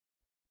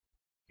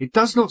 It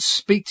does not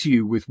speak to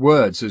you with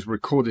words as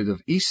recorded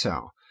of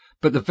Esau,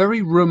 but the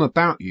very room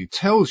about you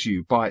tells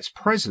you by its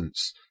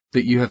presence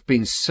that you have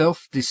been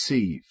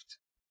self-deceived.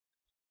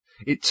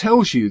 It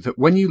tells you that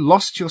when you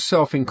lost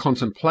yourself in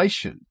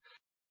contemplation,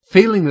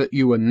 feeling that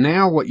you are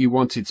now what you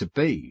wanted to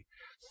be,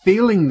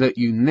 feeling that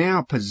you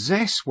now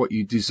possess what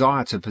you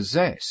desire to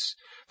possess,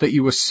 that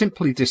you were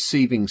simply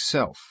deceiving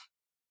self.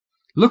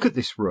 Look at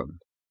this room.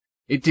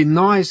 It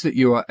denies that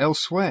you are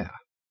elsewhere.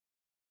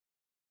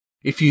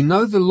 If you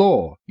know the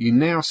law, you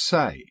now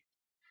say,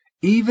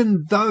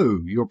 even though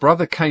your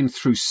brother came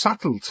through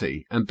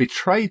subtlety and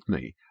betrayed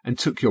me and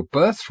took your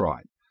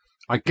birthright,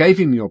 I gave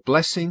him your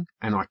blessing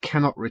and I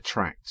cannot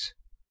retract.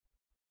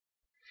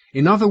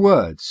 In other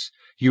words,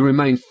 you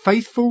remain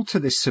faithful to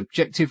this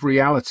subjective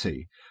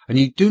reality and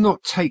you do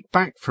not take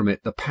back from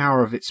it the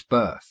power of its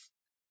birth.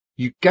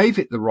 You gave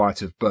it the right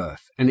of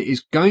birth and it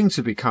is going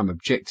to become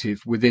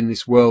objective within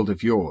this world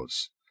of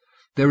yours.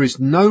 There is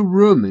no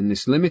room in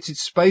this limited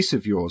space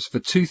of yours for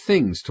two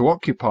things to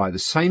occupy the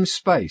same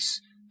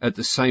space at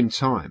the same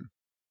time.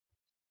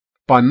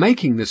 By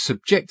making the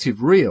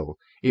subjective real,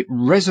 it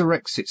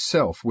resurrects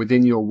itself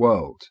within your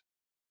world.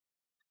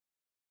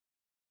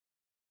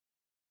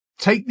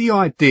 Take the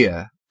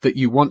idea that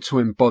you want to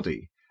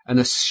embody and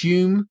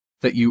assume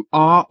that you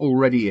are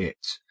already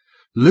it.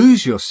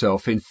 Lose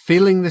yourself in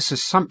feeling this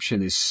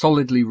assumption is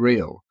solidly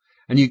real,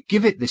 and you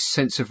give it this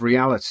sense of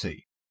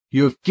reality.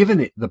 You have given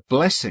it the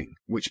blessing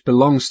which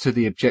belongs to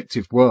the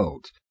objective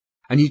world,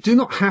 and you do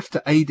not have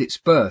to aid its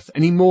birth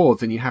any more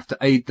than you have to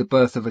aid the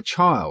birth of a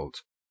child,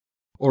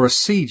 or a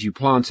seed you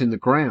plant in the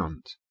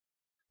ground.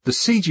 The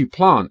seed you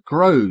plant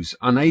grows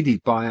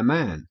unaided by a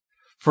man,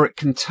 for it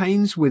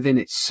contains within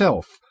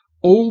itself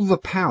all the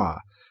power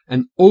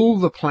and all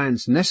the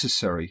plans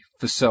necessary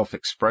for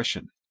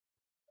self-expression.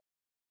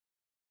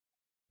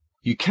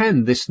 You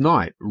can this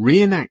night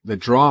reenact the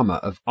drama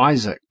of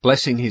Isaac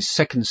blessing his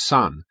second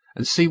son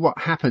and see what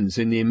happens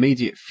in the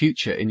immediate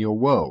future in your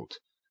world.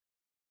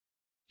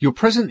 Your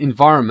present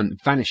environment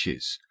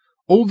vanishes.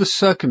 All the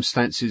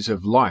circumstances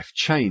of life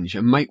change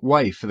and make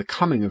way for the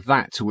coming of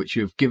that to which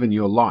you have given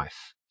your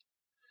life.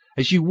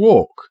 As you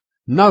walk,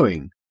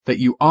 knowing that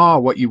you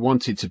are what you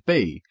wanted to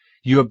be,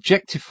 you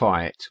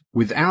objectify it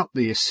without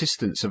the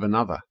assistance of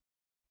another.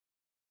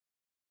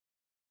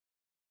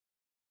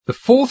 The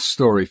fourth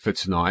story for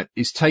tonight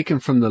is taken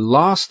from the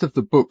last of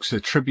the books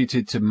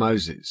attributed to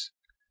Moses.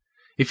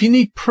 If you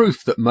need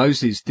proof that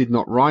Moses did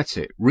not write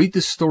it, read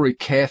the story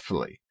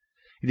carefully.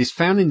 It is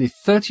found in the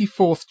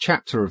 34th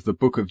chapter of the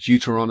book of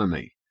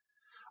Deuteronomy.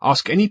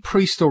 Ask any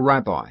priest or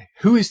rabbi,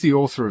 who is the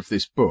author of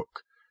this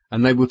book,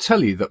 and they will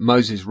tell you that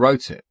Moses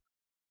wrote it.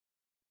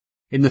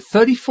 In the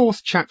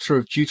 34th chapter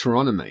of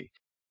Deuteronomy,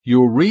 you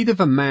will read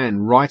of a man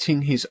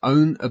writing his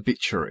own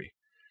obituary.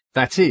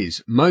 That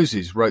is,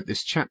 Moses wrote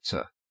this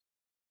chapter.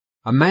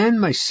 A man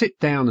may sit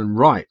down and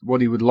write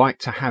what he would like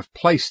to have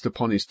placed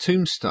upon his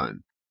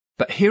tombstone,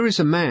 but here is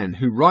a man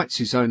who writes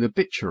his own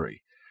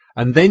obituary,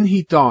 and then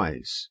he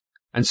dies,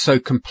 and so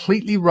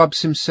completely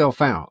rubs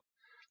himself out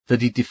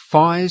that he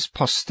defies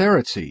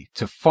posterity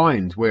to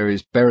find where he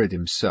has buried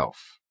himself.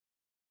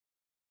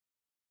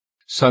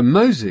 So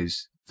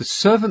Moses, the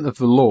servant of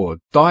the Lord,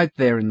 died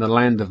there in the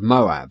land of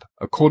Moab,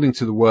 according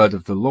to the word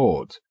of the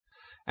Lord,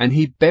 and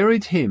he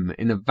buried him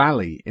in a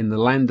valley in the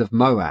land of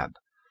Moab,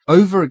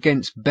 over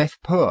against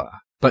Beth-peor,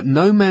 but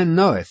no man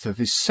knoweth of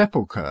his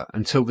sepulchre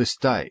until this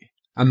day.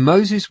 And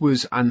Moses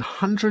was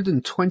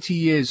 120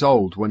 years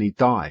old when he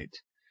died.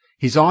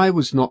 His eye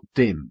was not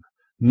dim,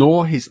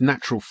 nor his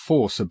natural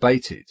force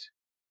abated.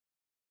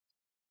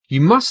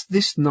 You must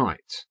this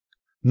night,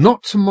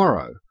 not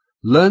tomorrow,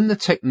 learn the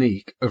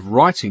technique of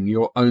writing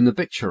your own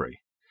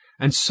obituary,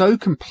 and so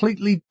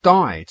completely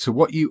die to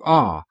what you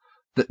are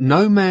that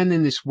no man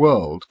in this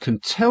world can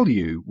tell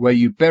you where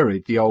you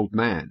buried the old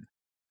man.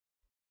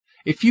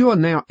 If you are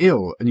now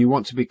ill and you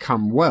want to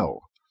become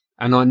well,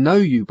 and I know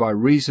you by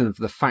reason of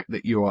the fact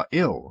that you are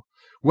ill,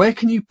 where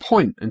can you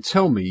point and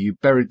tell me you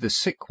buried the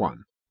sick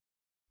one?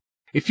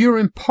 If you're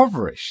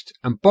impoverished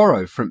and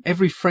borrow from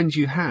every friend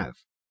you have,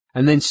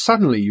 and then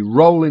suddenly you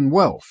roll in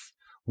wealth,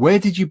 where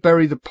did you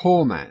bury the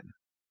poor man?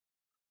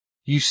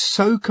 You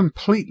so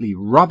completely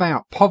rub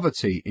out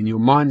poverty in your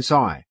mind's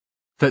eye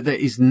that there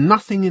is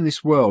nothing in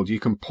this world you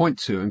can point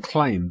to and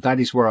claim that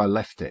is where I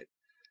left it.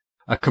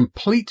 A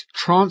complete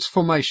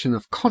transformation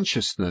of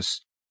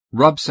consciousness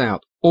rubs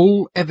out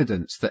all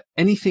evidence that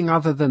anything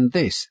other than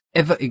this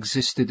ever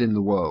existed in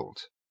the world.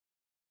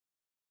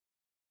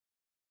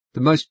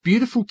 The most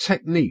beautiful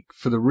technique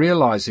for the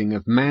realizing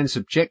of man's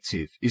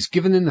objective is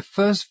given in the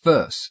first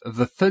verse of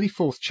the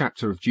 34th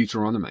chapter of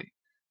Deuteronomy.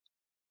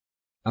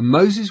 And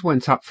Moses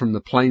went up from the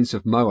plains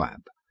of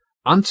Moab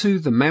unto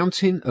the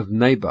mountain of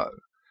Nebo,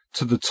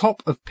 to the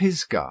top of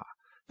Pisgah,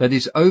 that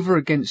is over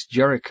against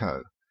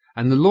Jericho,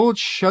 and the Lord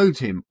showed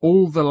him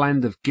all the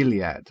land of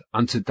Gilead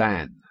unto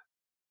Dan.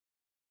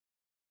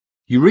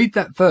 You read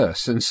that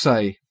verse and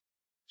say,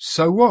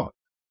 so what?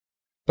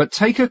 But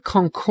take a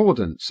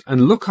concordance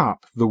and look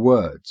up the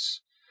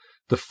words.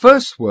 The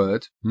first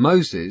word,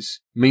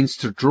 Moses, means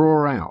to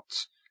draw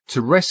out,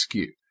 to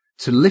rescue,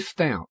 to lift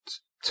out,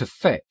 to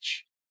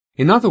fetch.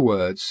 In other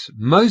words,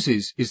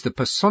 Moses is the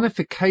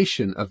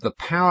personification of the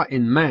power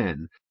in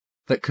man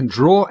that can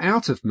draw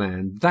out of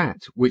man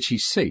that which he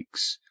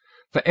seeks.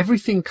 For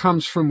everything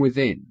comes from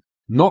within,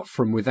 not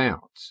from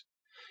without.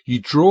 You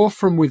draw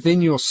from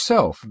within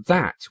yourself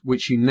that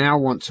which you now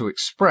want to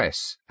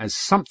express as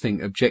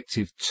something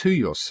objective to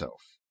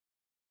yourself.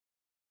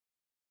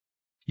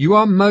 You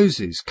are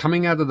Moses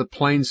coming out of the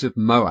plains of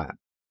Moab.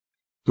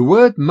 The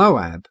word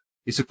Moab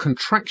is a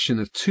contraction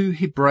of two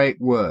Hebraic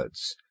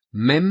words,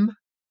 mem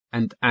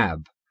and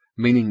ab,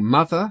 meaning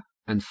mother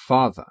and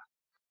father.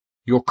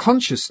 Your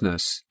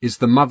consciousness is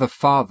the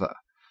mother-father.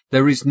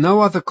 There is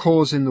no other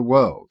cause in the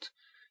world.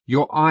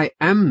 Your I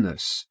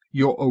amness,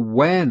 your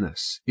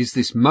awareness, is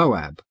this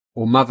Moab,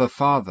 or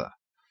mother-father.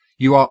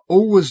 You are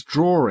always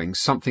drawing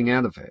something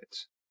out of it.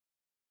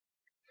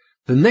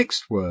 The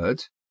next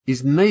word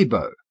is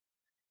Nebo.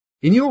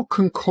 In your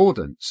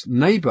concordance,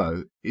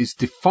 Nebo is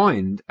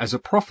defined as a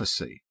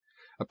prophecy.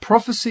 A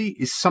prophecy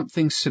is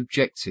something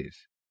subjective.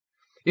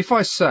 If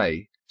I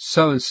say,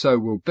 so-and-so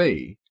will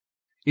be,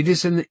 it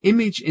is an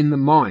image in the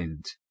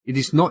mind. It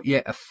is not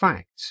yet a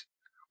fact.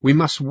 We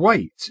must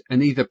wait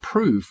and either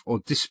prove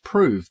or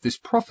disprove this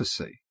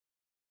prophecy.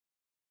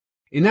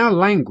 In our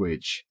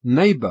language,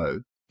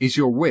 Nebo is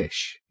your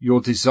wish,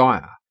 your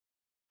desire.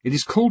 It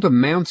is called a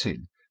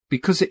mountain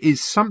because it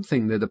is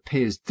something that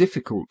appears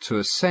difficult to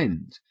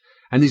ascend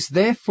and is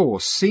therefore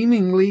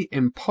seemingly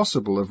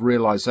impossible of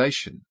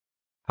realization.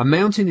 A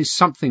mountain is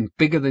something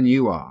bigger than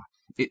you are.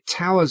 It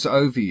towers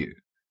over you.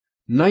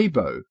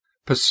 Nebo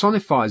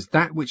personifies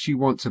that which you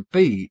want to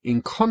be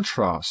in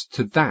contrast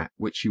to that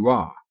which you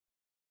are.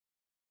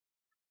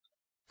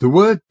 The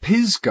word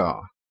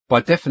Pisgah,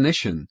 by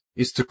definition,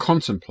 is to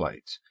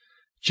contemplate.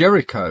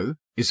 Jericho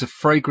is a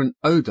fragrant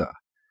odor,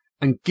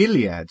 and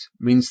Gilead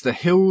means the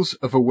hills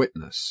of a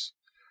witness.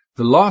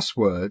 The last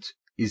word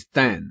is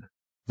Dan,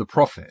 the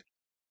prophet.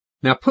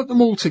 Now put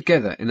them all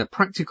together in a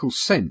practical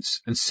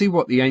sense and see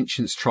what the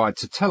ancients tried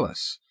to tell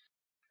us.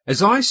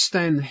 As I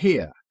stand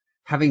here,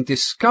 having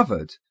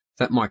discovered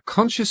that my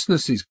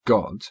consciousness is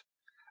God,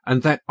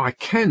 and that I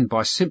can,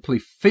 by simply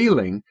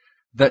feeling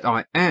that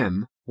I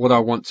am what I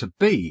want to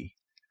be,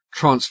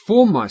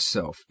 transform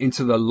myself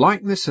into the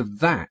likeness of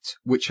that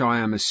which I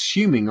am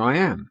assuming I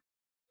am.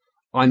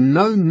 I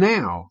know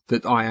now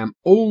that I am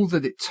all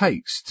that it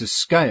takes to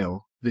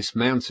scale this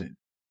mountain.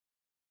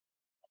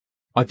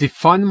 I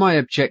define my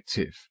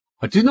objective.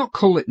 I do not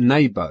call it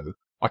Nebo,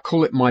 I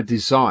call it my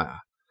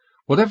desire.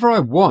 Whatever I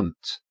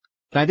want,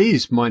 that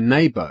is my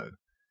Nebo.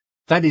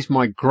 That is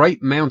my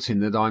great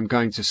mountain that I am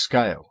going to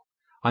scale.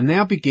 I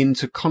now begin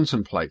to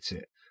contemplate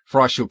it, for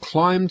I shall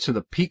climb to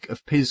the peak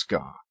of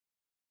Pisgah.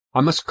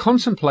 I must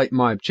contemplate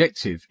my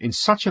objective in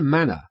such a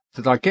manner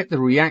that I get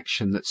the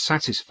reaction that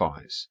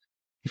satisfies.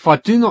 If I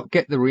do not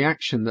get the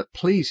reaction that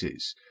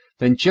pleases,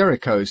 then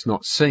Jericho is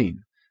not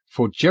seen,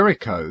 for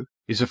Jericho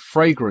is a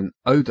fragrant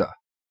odor.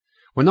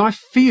 When I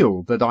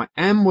feel that I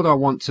am what I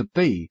want to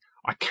be,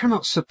 I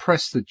cannot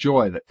suppress the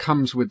joy that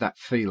comes with that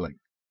feeling.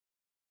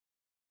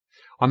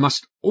 I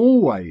must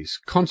always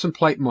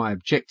contemplate my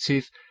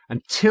objective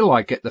until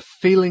I get the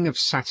feeling of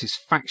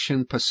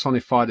satisfaction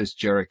personified as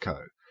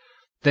Jericho.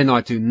 Then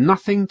I do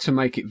nothing to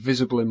make it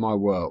visible in my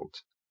world.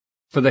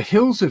 For the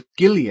hills of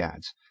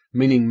Gilead,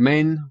 meaning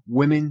men,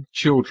 women,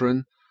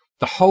 children,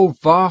 the whole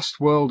vast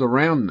world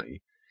around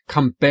me,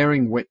 come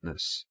bearing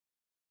witness.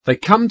 They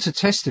come to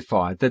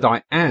testify that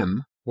I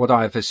am what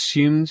I have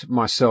assumed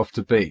myself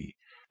to be,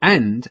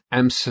 and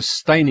am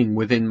sustaining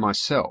within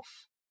myself.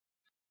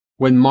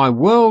 When my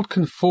world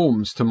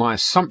conforms to my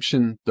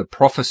assumption, the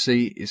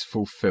prophecy is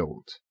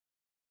fulfilled.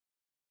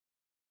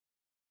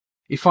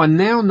 If I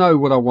now know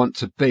what I want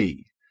to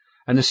be,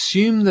 and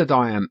assume that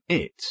I am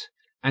it,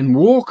 and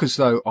walk as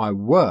though I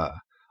were,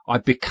 I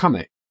become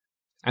it,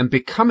 and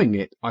becoming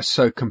it, I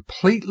so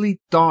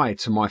completely die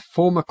to my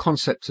former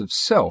concept of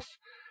self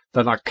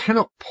that I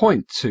cannot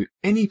point to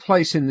any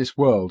place in this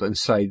world and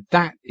say,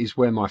 that is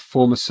where my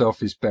former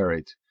self is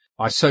buried.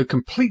 I so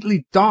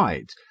completely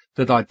died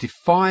that I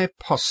defy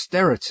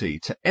posterity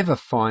to ever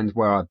find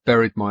where I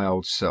buried my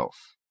old self.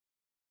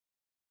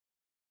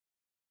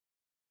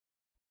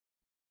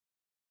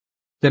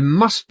 There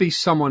must be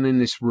someone in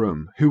this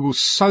room who will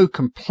so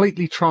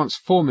completely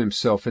transform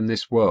himself in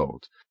this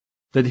world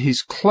that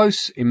his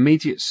close,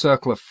 immediate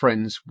circle of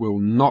friends will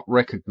not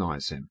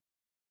recognize him.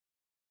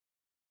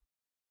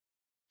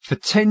 For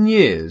 10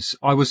 years,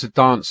 I was a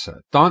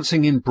dancer,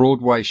 dancing in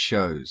Broadway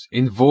shows,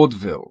 in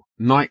vaudeville,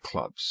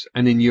 nightclubs,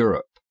 and in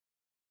Europe.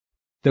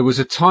 There was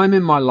a time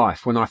in my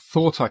life when I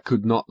thought I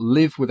could not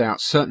live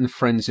without certain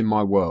friends in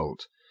my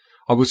world.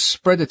 I would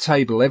spread a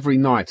table every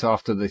night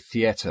after the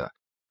theatre,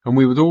 and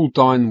we would all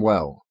dine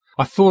well.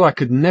 I thought I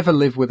could never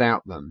live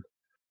without them.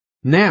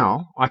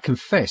 Now, I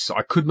confess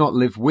I could not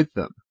live with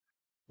them.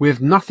 We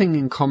have nothing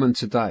in common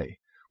today.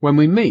 When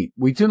we meet,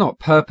 we do not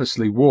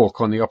purposely walk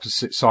on the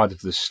opposite side of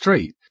the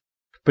street,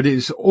 but it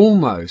is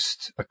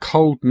almost a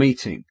cold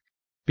meeting,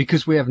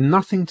 because we have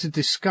nothing to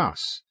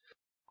discuss.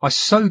 I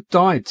so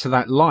died to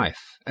that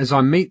life. As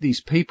I meet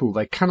these people,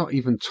 they cannot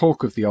even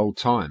talk of the old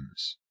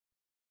times.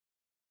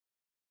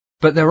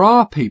 But there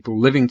are people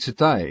living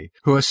today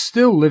who are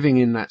still living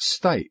in that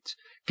state,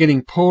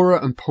 getting poorer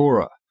and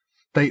poorer.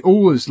 They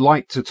always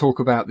like to talk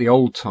about the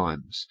old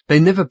times. They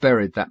never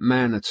buried that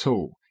man at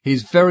all. He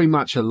is very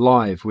much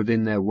alive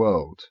within their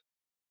world.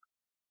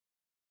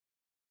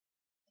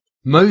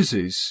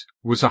 Moses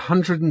was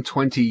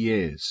 120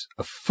 years,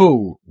 a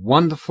full,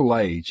 wonderful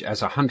age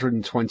as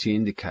 120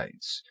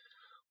 indicates.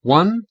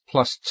 1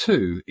 plus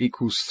 2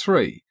 equals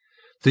 3,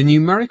 the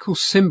numerical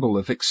symbol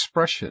of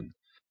expression.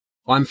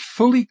 I'm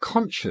fully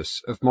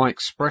conscious of my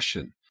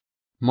expression.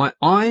 My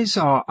eyes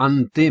are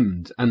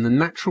undimmed and the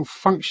natural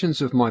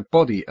functions of my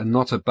body are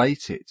not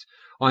abated.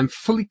 I'm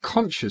fully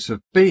conscious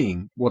of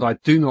being what I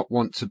do not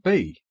want to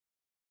be.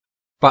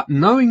 But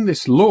knowing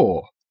this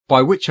law,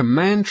 by which a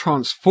man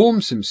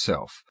transforms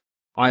himself,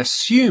 I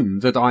assume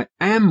that I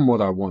am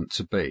what I want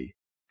to be,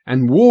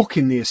 and walk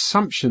in the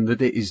assumption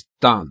that it is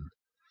done.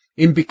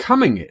 In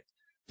becoming it,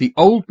 the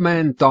old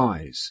man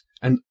dies,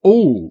 and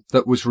all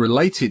that was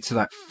related to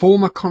that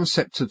former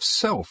concept of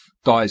self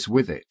dies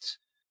with it.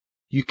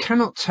 You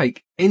cannot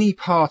take any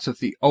part of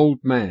the old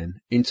man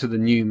into the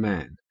new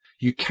man.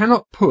 You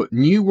cannot put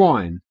new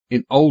wine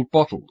in old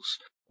bottles,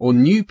 or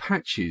new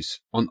patches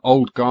on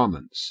old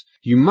garments.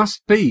 You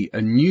must be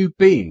a new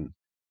being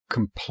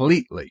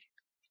completely.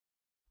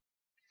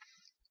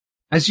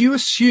 As you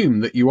assume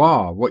that you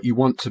are what you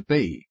want to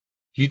be,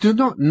 you do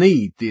not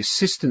need the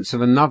assistance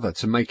of another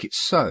to make it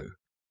so.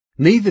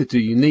 Neither do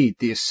you need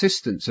the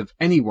assistance of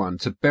anyone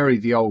to bury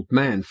the old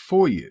man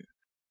for you.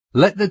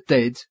 Let the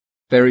dead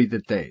bury the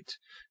dead.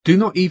 Do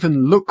not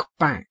even look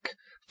back,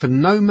 for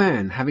no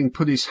man having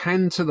put his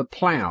hand to the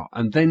plough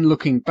and then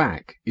looking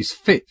back is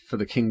fit for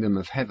the kingdom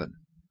of heaven.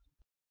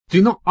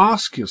 Do not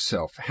ask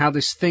yourself how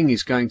this thing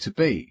is going to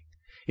be.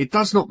 It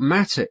does not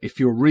matter if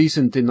your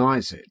reason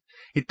denies it.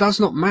 It does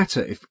not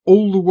matter if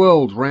all the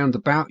world round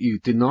about you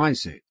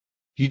denies it.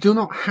 You do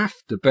not have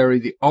to bury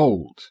the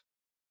old.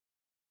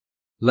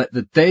 Let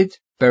the dead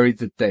bury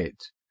the dead.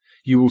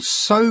 You will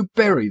so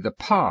bury the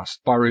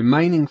past by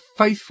remaining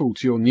faithful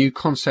to your new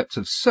concept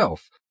of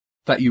self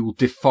that you will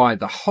defy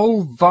the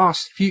whole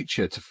vast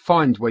future to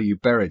find where you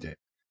buried it.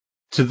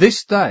 To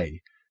this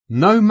day,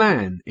 no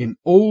man in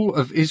all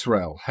of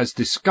Israel has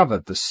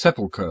discovered the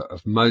sepulchre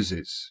of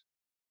Moses.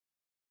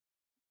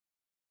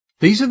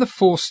 These are the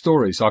 4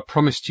 stories I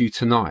promised you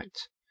tonight.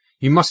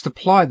 You must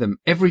apply them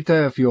every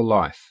day of your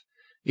life.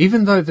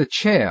 Even though the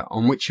chair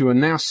on which you are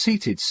now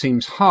seated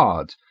seems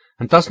hard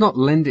and does not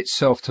lend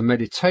itself to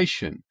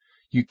meditation,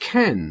 you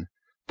can,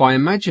 by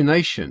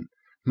imagination,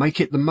 make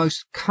it the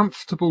most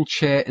comfortable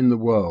chair in the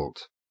world.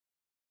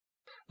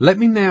 Let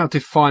me now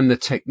define the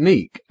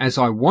technique as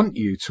I want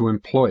you to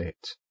employ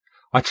it.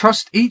 I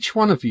trust each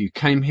one of you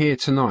came here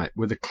tonight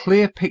with a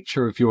clear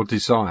picture of your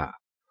desire.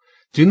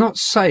 Do not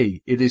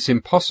say it is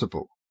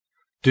impossible.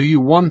 Do you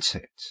want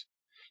it?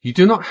 You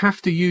do not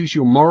have to use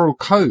your moral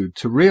code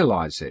to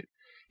realize it.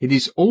 It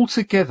is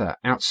altogether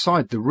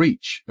outside the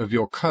reach of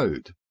your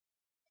code.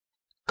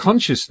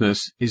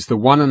 Consciousness is the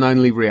one and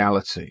only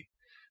reality.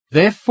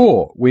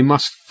 Therefore, we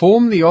must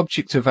form the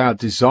object of our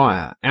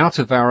desire out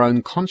of our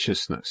own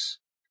consciousness.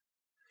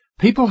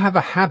 People have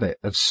a habit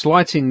of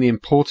slighting the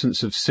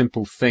importance of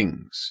simple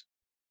things,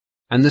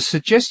 and the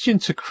suggestion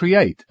to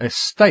create a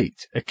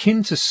state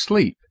akin to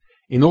sleep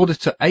in order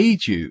to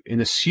aid you in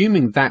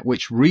assuming that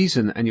which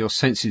reason and your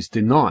senses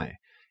deny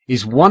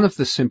is one of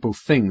the simple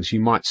things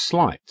you might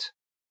slight.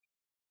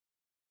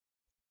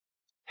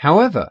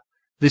 However,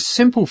 this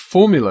simple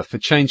formula for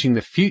changing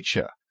the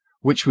future,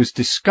 which was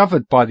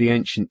discovered by the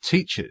ancient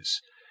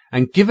teachers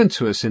and given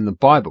to us in the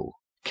Bible,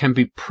 can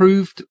be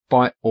proved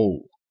by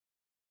all.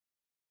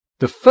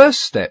 The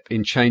first step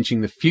in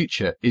changing the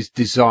future is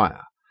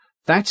desire.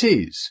 That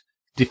is,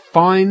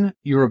 define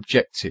your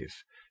objective.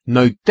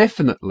 Know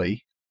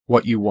definitely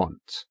what you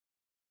want.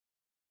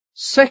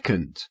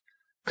 Second,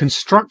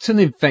 Construct an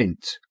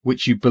event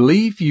which you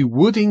believe you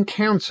would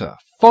encounter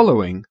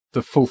following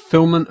the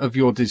fulfillment of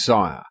your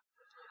desire.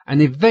 An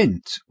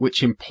event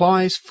which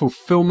implies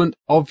fulfillment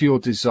of your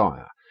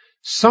desire.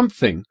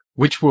 Something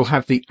which will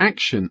have the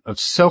action of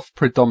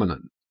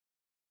self-predominant.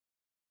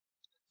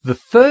 The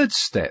third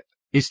step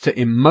is to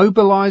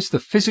immobilize the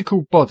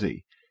physical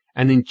body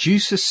and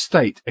induce a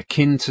state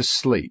akin to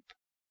sleep.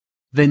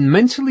 Then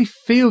mentally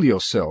feel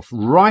yourself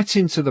right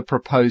into the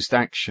proposed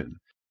action.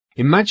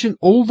 Imagine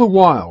all the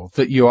while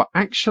that you are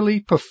actually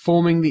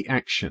performing the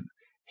action,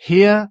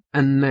 here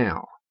and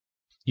now.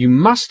 You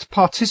must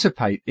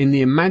participate in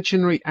the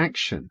imaginary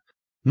action,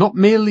 not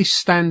merely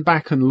stand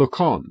back and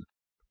look on,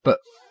 but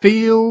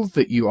feel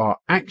that you are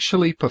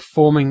actually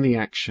performing the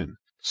action,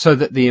 so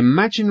that the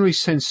imaginary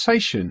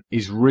sensation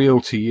is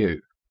real to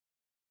you.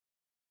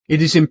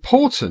 It is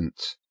important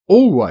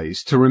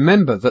always to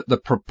remember that the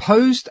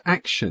proposed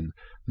action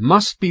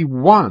must be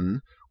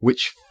one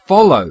which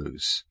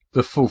follows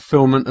the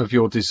fulfillment of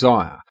your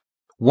desire,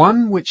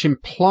 one which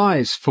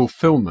implies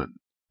fulfillment.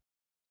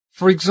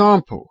 For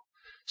example,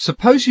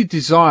 suppose you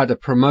desired a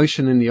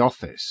promotion in the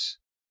office,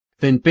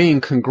 then being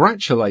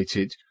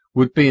congratulated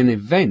would be an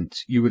event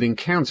you would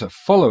encounter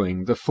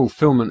following the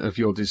fulfillment of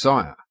your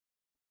desire.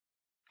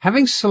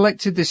 Having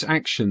selected this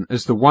action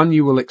as the one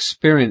you will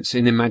experience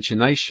in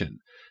imagination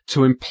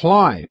to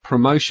imply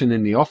promotion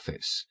in the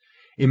office,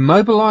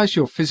 immobilize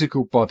your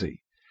physical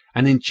body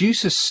and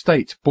induce a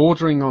state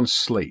bordering on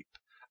sleep,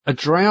 a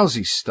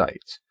drowsy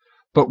state,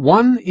 but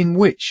one in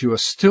which you are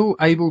still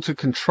able to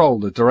control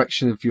the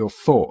direction of your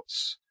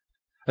thoughts,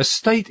 a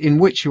state in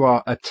which you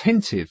are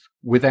attentive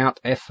without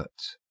effort.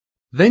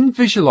 Then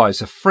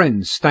visualize a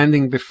friend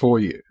standing before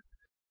you.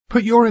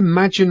 Put your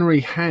imaginary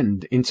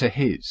hand into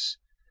his.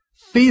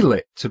 Feel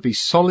it to be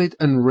solid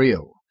and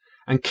real,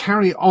 and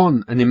carry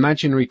on an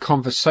imaginary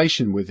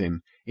conversation with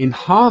him in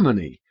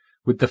harmony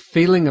with the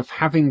feeling of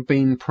having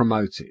been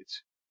promoted.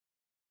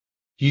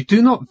 You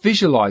do not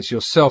visualize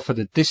yourself at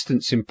a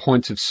distance in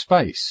point of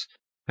space,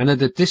 and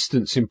at a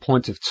distance in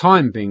point of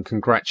time being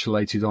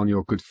congratulated on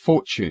your good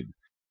fortune.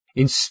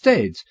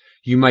 Instead,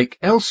 you make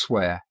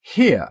elsewhere,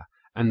 here,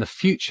 and the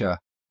future,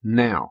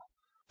 now.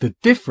 The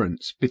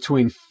difference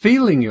between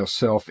feeling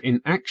yourself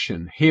in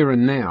action here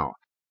and now,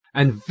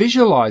 and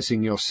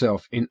visualizing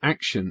yourself in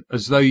action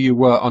as though you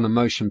were on a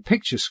motion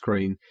picture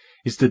screen,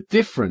 is the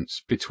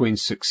difference between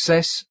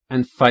success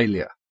and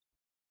failure.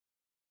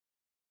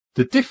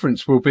 The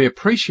difference will be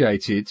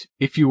appreciated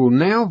if you will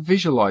now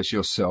visualize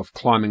yourself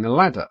climbing a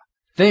ladder.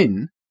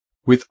 Then,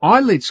 with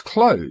eyelids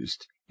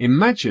closed,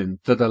 imagine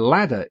that a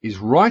ladder is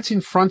right in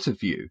front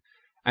of you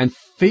and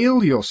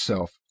feel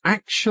yourself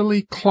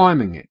actually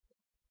climbing it.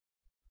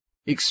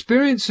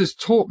 Experience has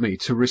taught me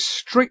to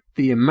restrict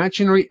the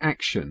imaginary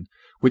action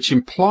which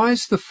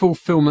implies the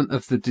fulfillment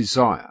of the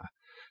desire,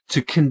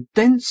 to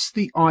condense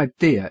the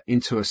idea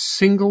into a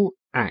single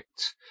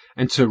act,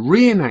 and to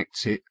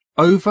reenact it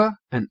over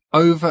and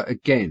over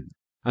again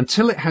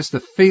until it has the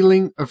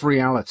feeling of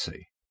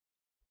reality.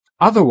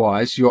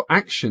 Otherwise, your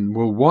action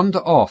will wander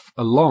off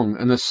along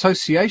an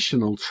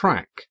associational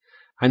track,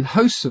 and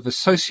hosts of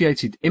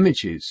associated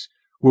images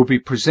will be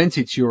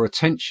presented to your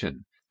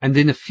attention, and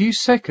in a few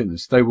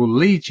seconds they will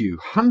lead you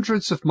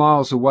hundreds of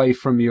miles away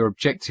from your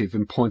objective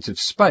in point of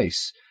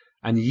space,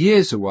 and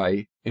years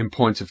away in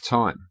point of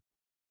time.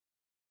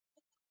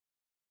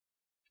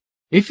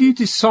 If you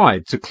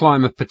decide to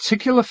climb a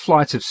particular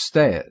flight of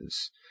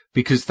stairs,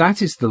 because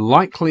that is the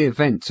likely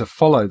event to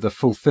follow the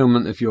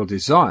fulfillment of your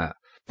desire,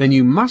 then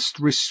you must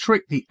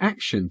restrict the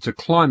action to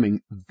climbing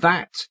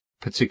that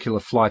particular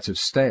flight of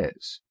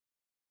stairs.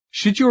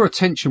 Should your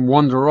attention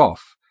wander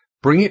off,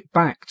 bring it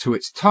back to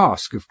its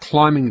task of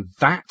climbing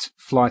that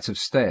flight of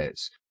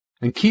stairs,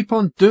 and keep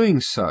on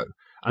doing so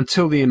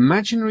until the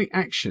imaginary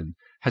action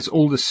has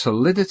all the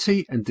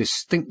solidity and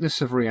distinctness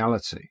of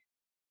reality.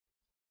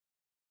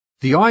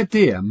 The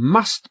idea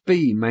must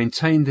be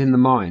maintained in the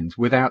mind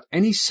without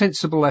any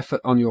sensible effort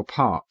on your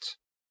part.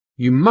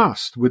 You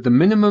must, with the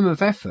minimum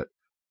of effort,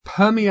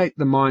 permeate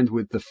the mind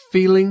with the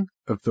feeling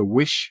of the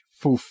wish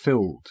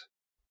fulfilled.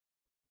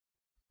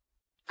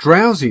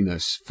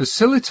 Drowsiness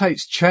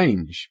facilitates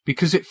change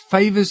because it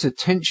favors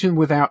attention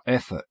without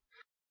effort,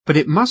 but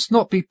it must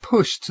not be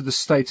pushed to the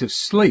state of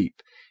sleep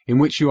in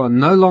which you are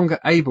no longer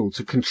able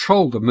to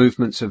control the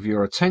movements of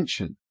your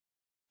attention,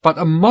 but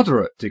a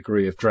moderate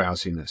degree of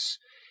drowsiness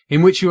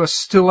in which you are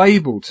still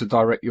able to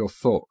direct your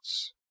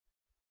thoughts.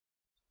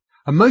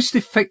 A most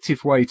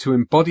effective way to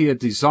embody a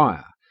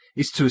desire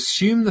is to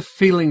assume the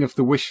feeling of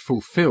the wish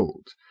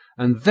fulfilled,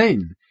 and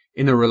then,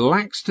 in a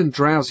relaxed and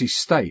drowsy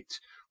state,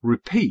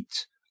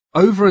 repeat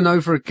over and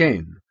over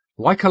again,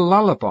 like a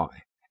lullaby,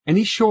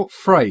 any short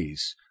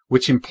phrase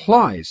which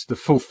implies the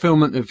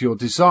fulfillment of your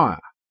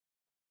desire,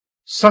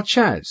 such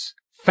as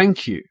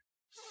thank you,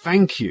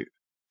 thank you,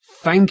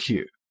 thank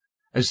you,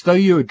 as though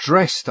you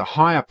addressed a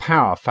higher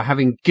power for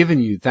having given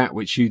you that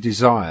which you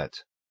desired.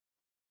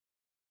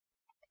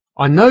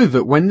 I know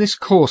that when this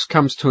course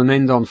comes to an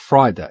end on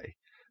Friday,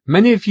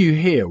 many of you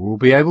here will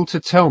be able to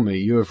tell me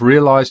you have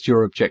realized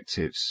your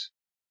objectives.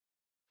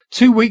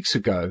 2 weeks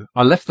ago,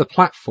 I left the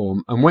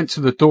platform and went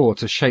to the door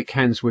to shake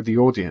hands with the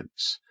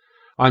audience.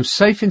 I'm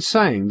safe in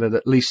saying that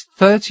at least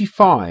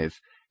 35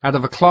 out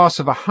of a class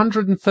of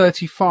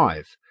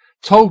 135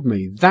 told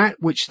me that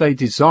which they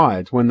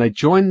desired when they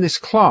joined this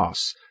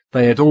class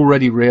they had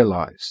already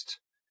realized.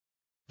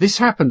 This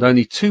happened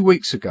only 2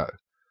 weeks ago.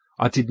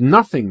 I did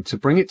nothing to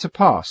bring it to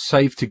pass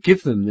save to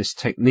give them this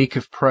technique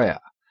of prayer.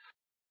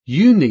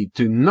 You need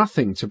do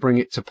nothing to bring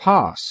it to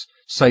pass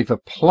save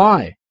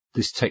apply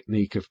this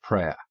technique of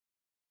prayer.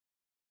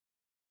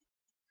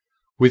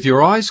 With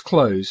your eyes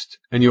closed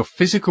and your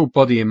physical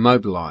body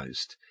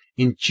immobilized,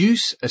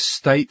 induce a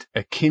state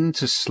akin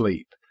to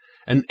sleep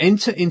and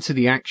enter into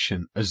the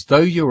action as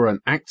though you were an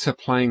actor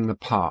playing the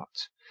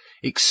part.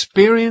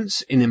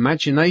 Experience in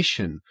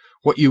imagination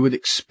what you would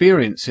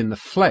experience in the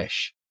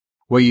flesh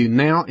were you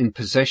now in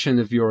possession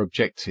of your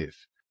objective.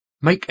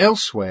 Make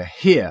elsewhere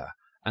here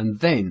and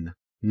then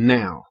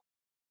now.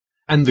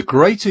 And the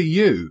greater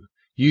you,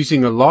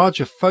 using a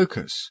larger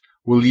focus,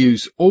 will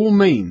use all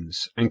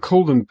means and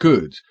call them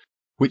good,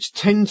 which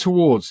tend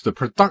towards the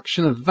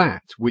production of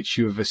that which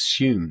you have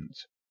assumed.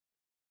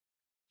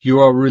 You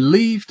are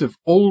relieved of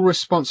all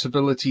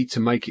responsibility to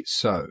make it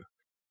so,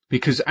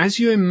 because as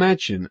you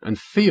imagine and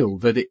feel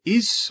that it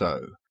is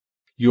so,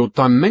 your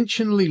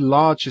dimensionally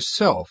larger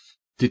self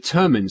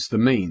determines the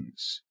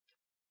means.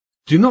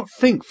 Do not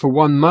think for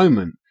one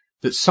moment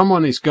that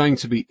someone is going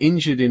to be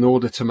injured in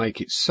order to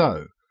make it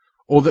so,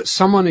 or that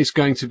someone is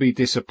going to be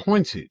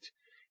disappointed.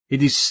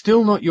 It is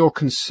still not your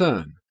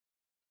concern.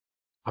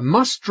 I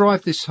must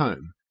drive this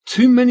home.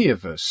 Too many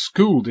of us,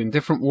 schooled in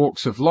different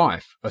walks of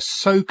life, are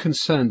so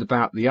concerned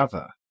about the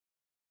other.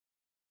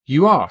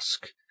 You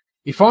ask,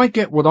 if I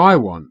get what I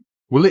want,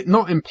 will it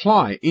not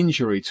imply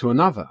injury to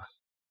another?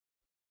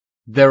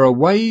 There are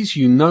ways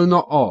you know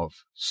not of,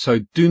 so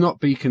do not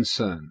be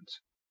concerned.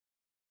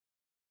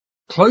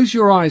 Close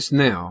your eyes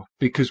now,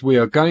 because we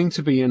are going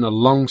to be in a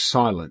long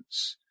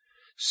silence.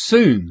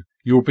 Soon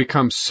you'll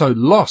become so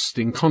lost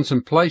in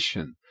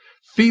contemplation,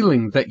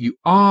 feeling that you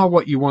are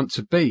what you want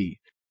to be,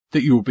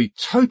 that you will be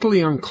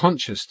totally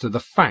unconscious to the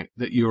fact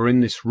that you are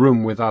in this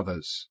room with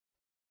others.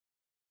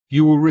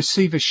 You will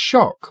receive a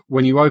shock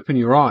when you open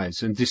your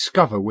eyes and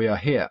discover we are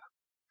here.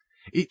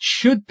 It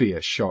should be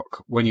a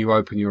shock when you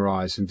open your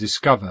eyes and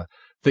discover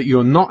that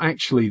you're not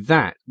actually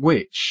that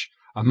which,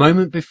 a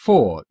moment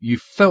before, you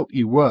felt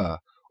you were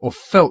or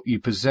felt you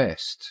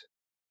possessed.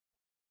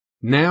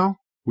 Now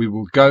we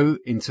will go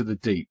into the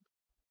deep.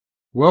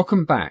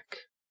 Welcome back.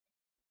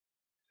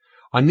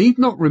 I need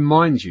not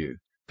remind you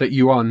that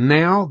you are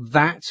now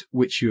that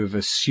which you have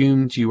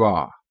assumed you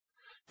are.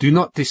 Do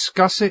not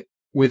discuss it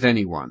with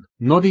anyone,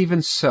 not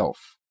even self.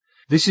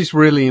 This is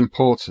really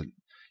important.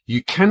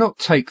 You cannot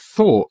take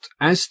thought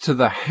as to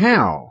the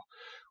how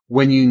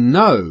when you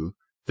know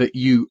that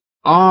you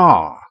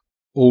are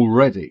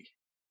already.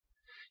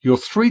 Your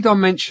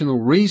three-dimensional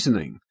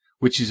reasoning,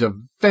 which is a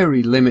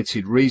very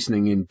limited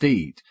reasoning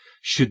indeed,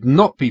 should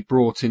not be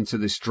brought into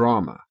this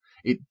drama.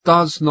 It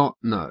does not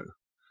know.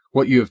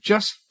 What you have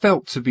just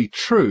felt to be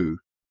true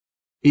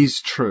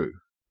is true.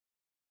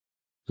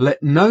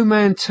 Let no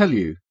man tell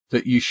you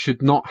that you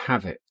should not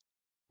have it.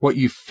 What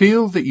you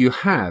feel that you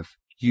have,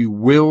 you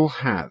will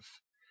have.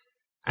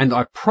 And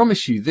I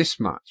promise you this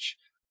much,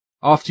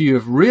 after you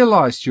have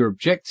realized your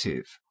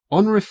objective,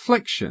 on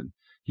reflection,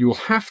 you will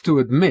have to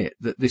admit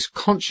that this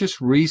conscious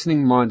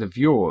reasoning mind of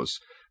yours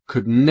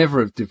could never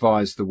have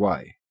devised the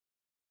way.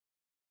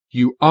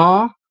 You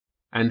are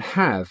and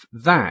have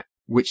that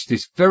which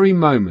this very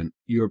moment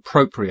you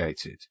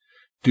appropriated.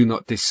 Do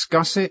not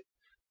discuss it.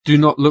 Do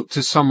not look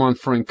to someone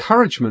for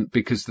encouragement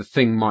because the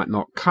thing might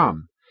not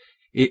come.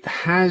 It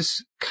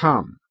has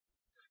come.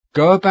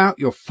 Go about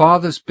your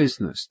Father's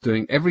business,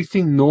 doing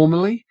everything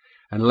normally,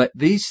 and let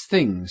these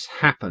things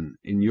happen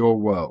in your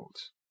world.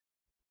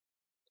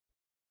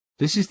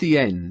 This is the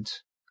end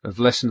of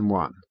Lesson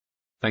 1.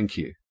 Thank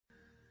you.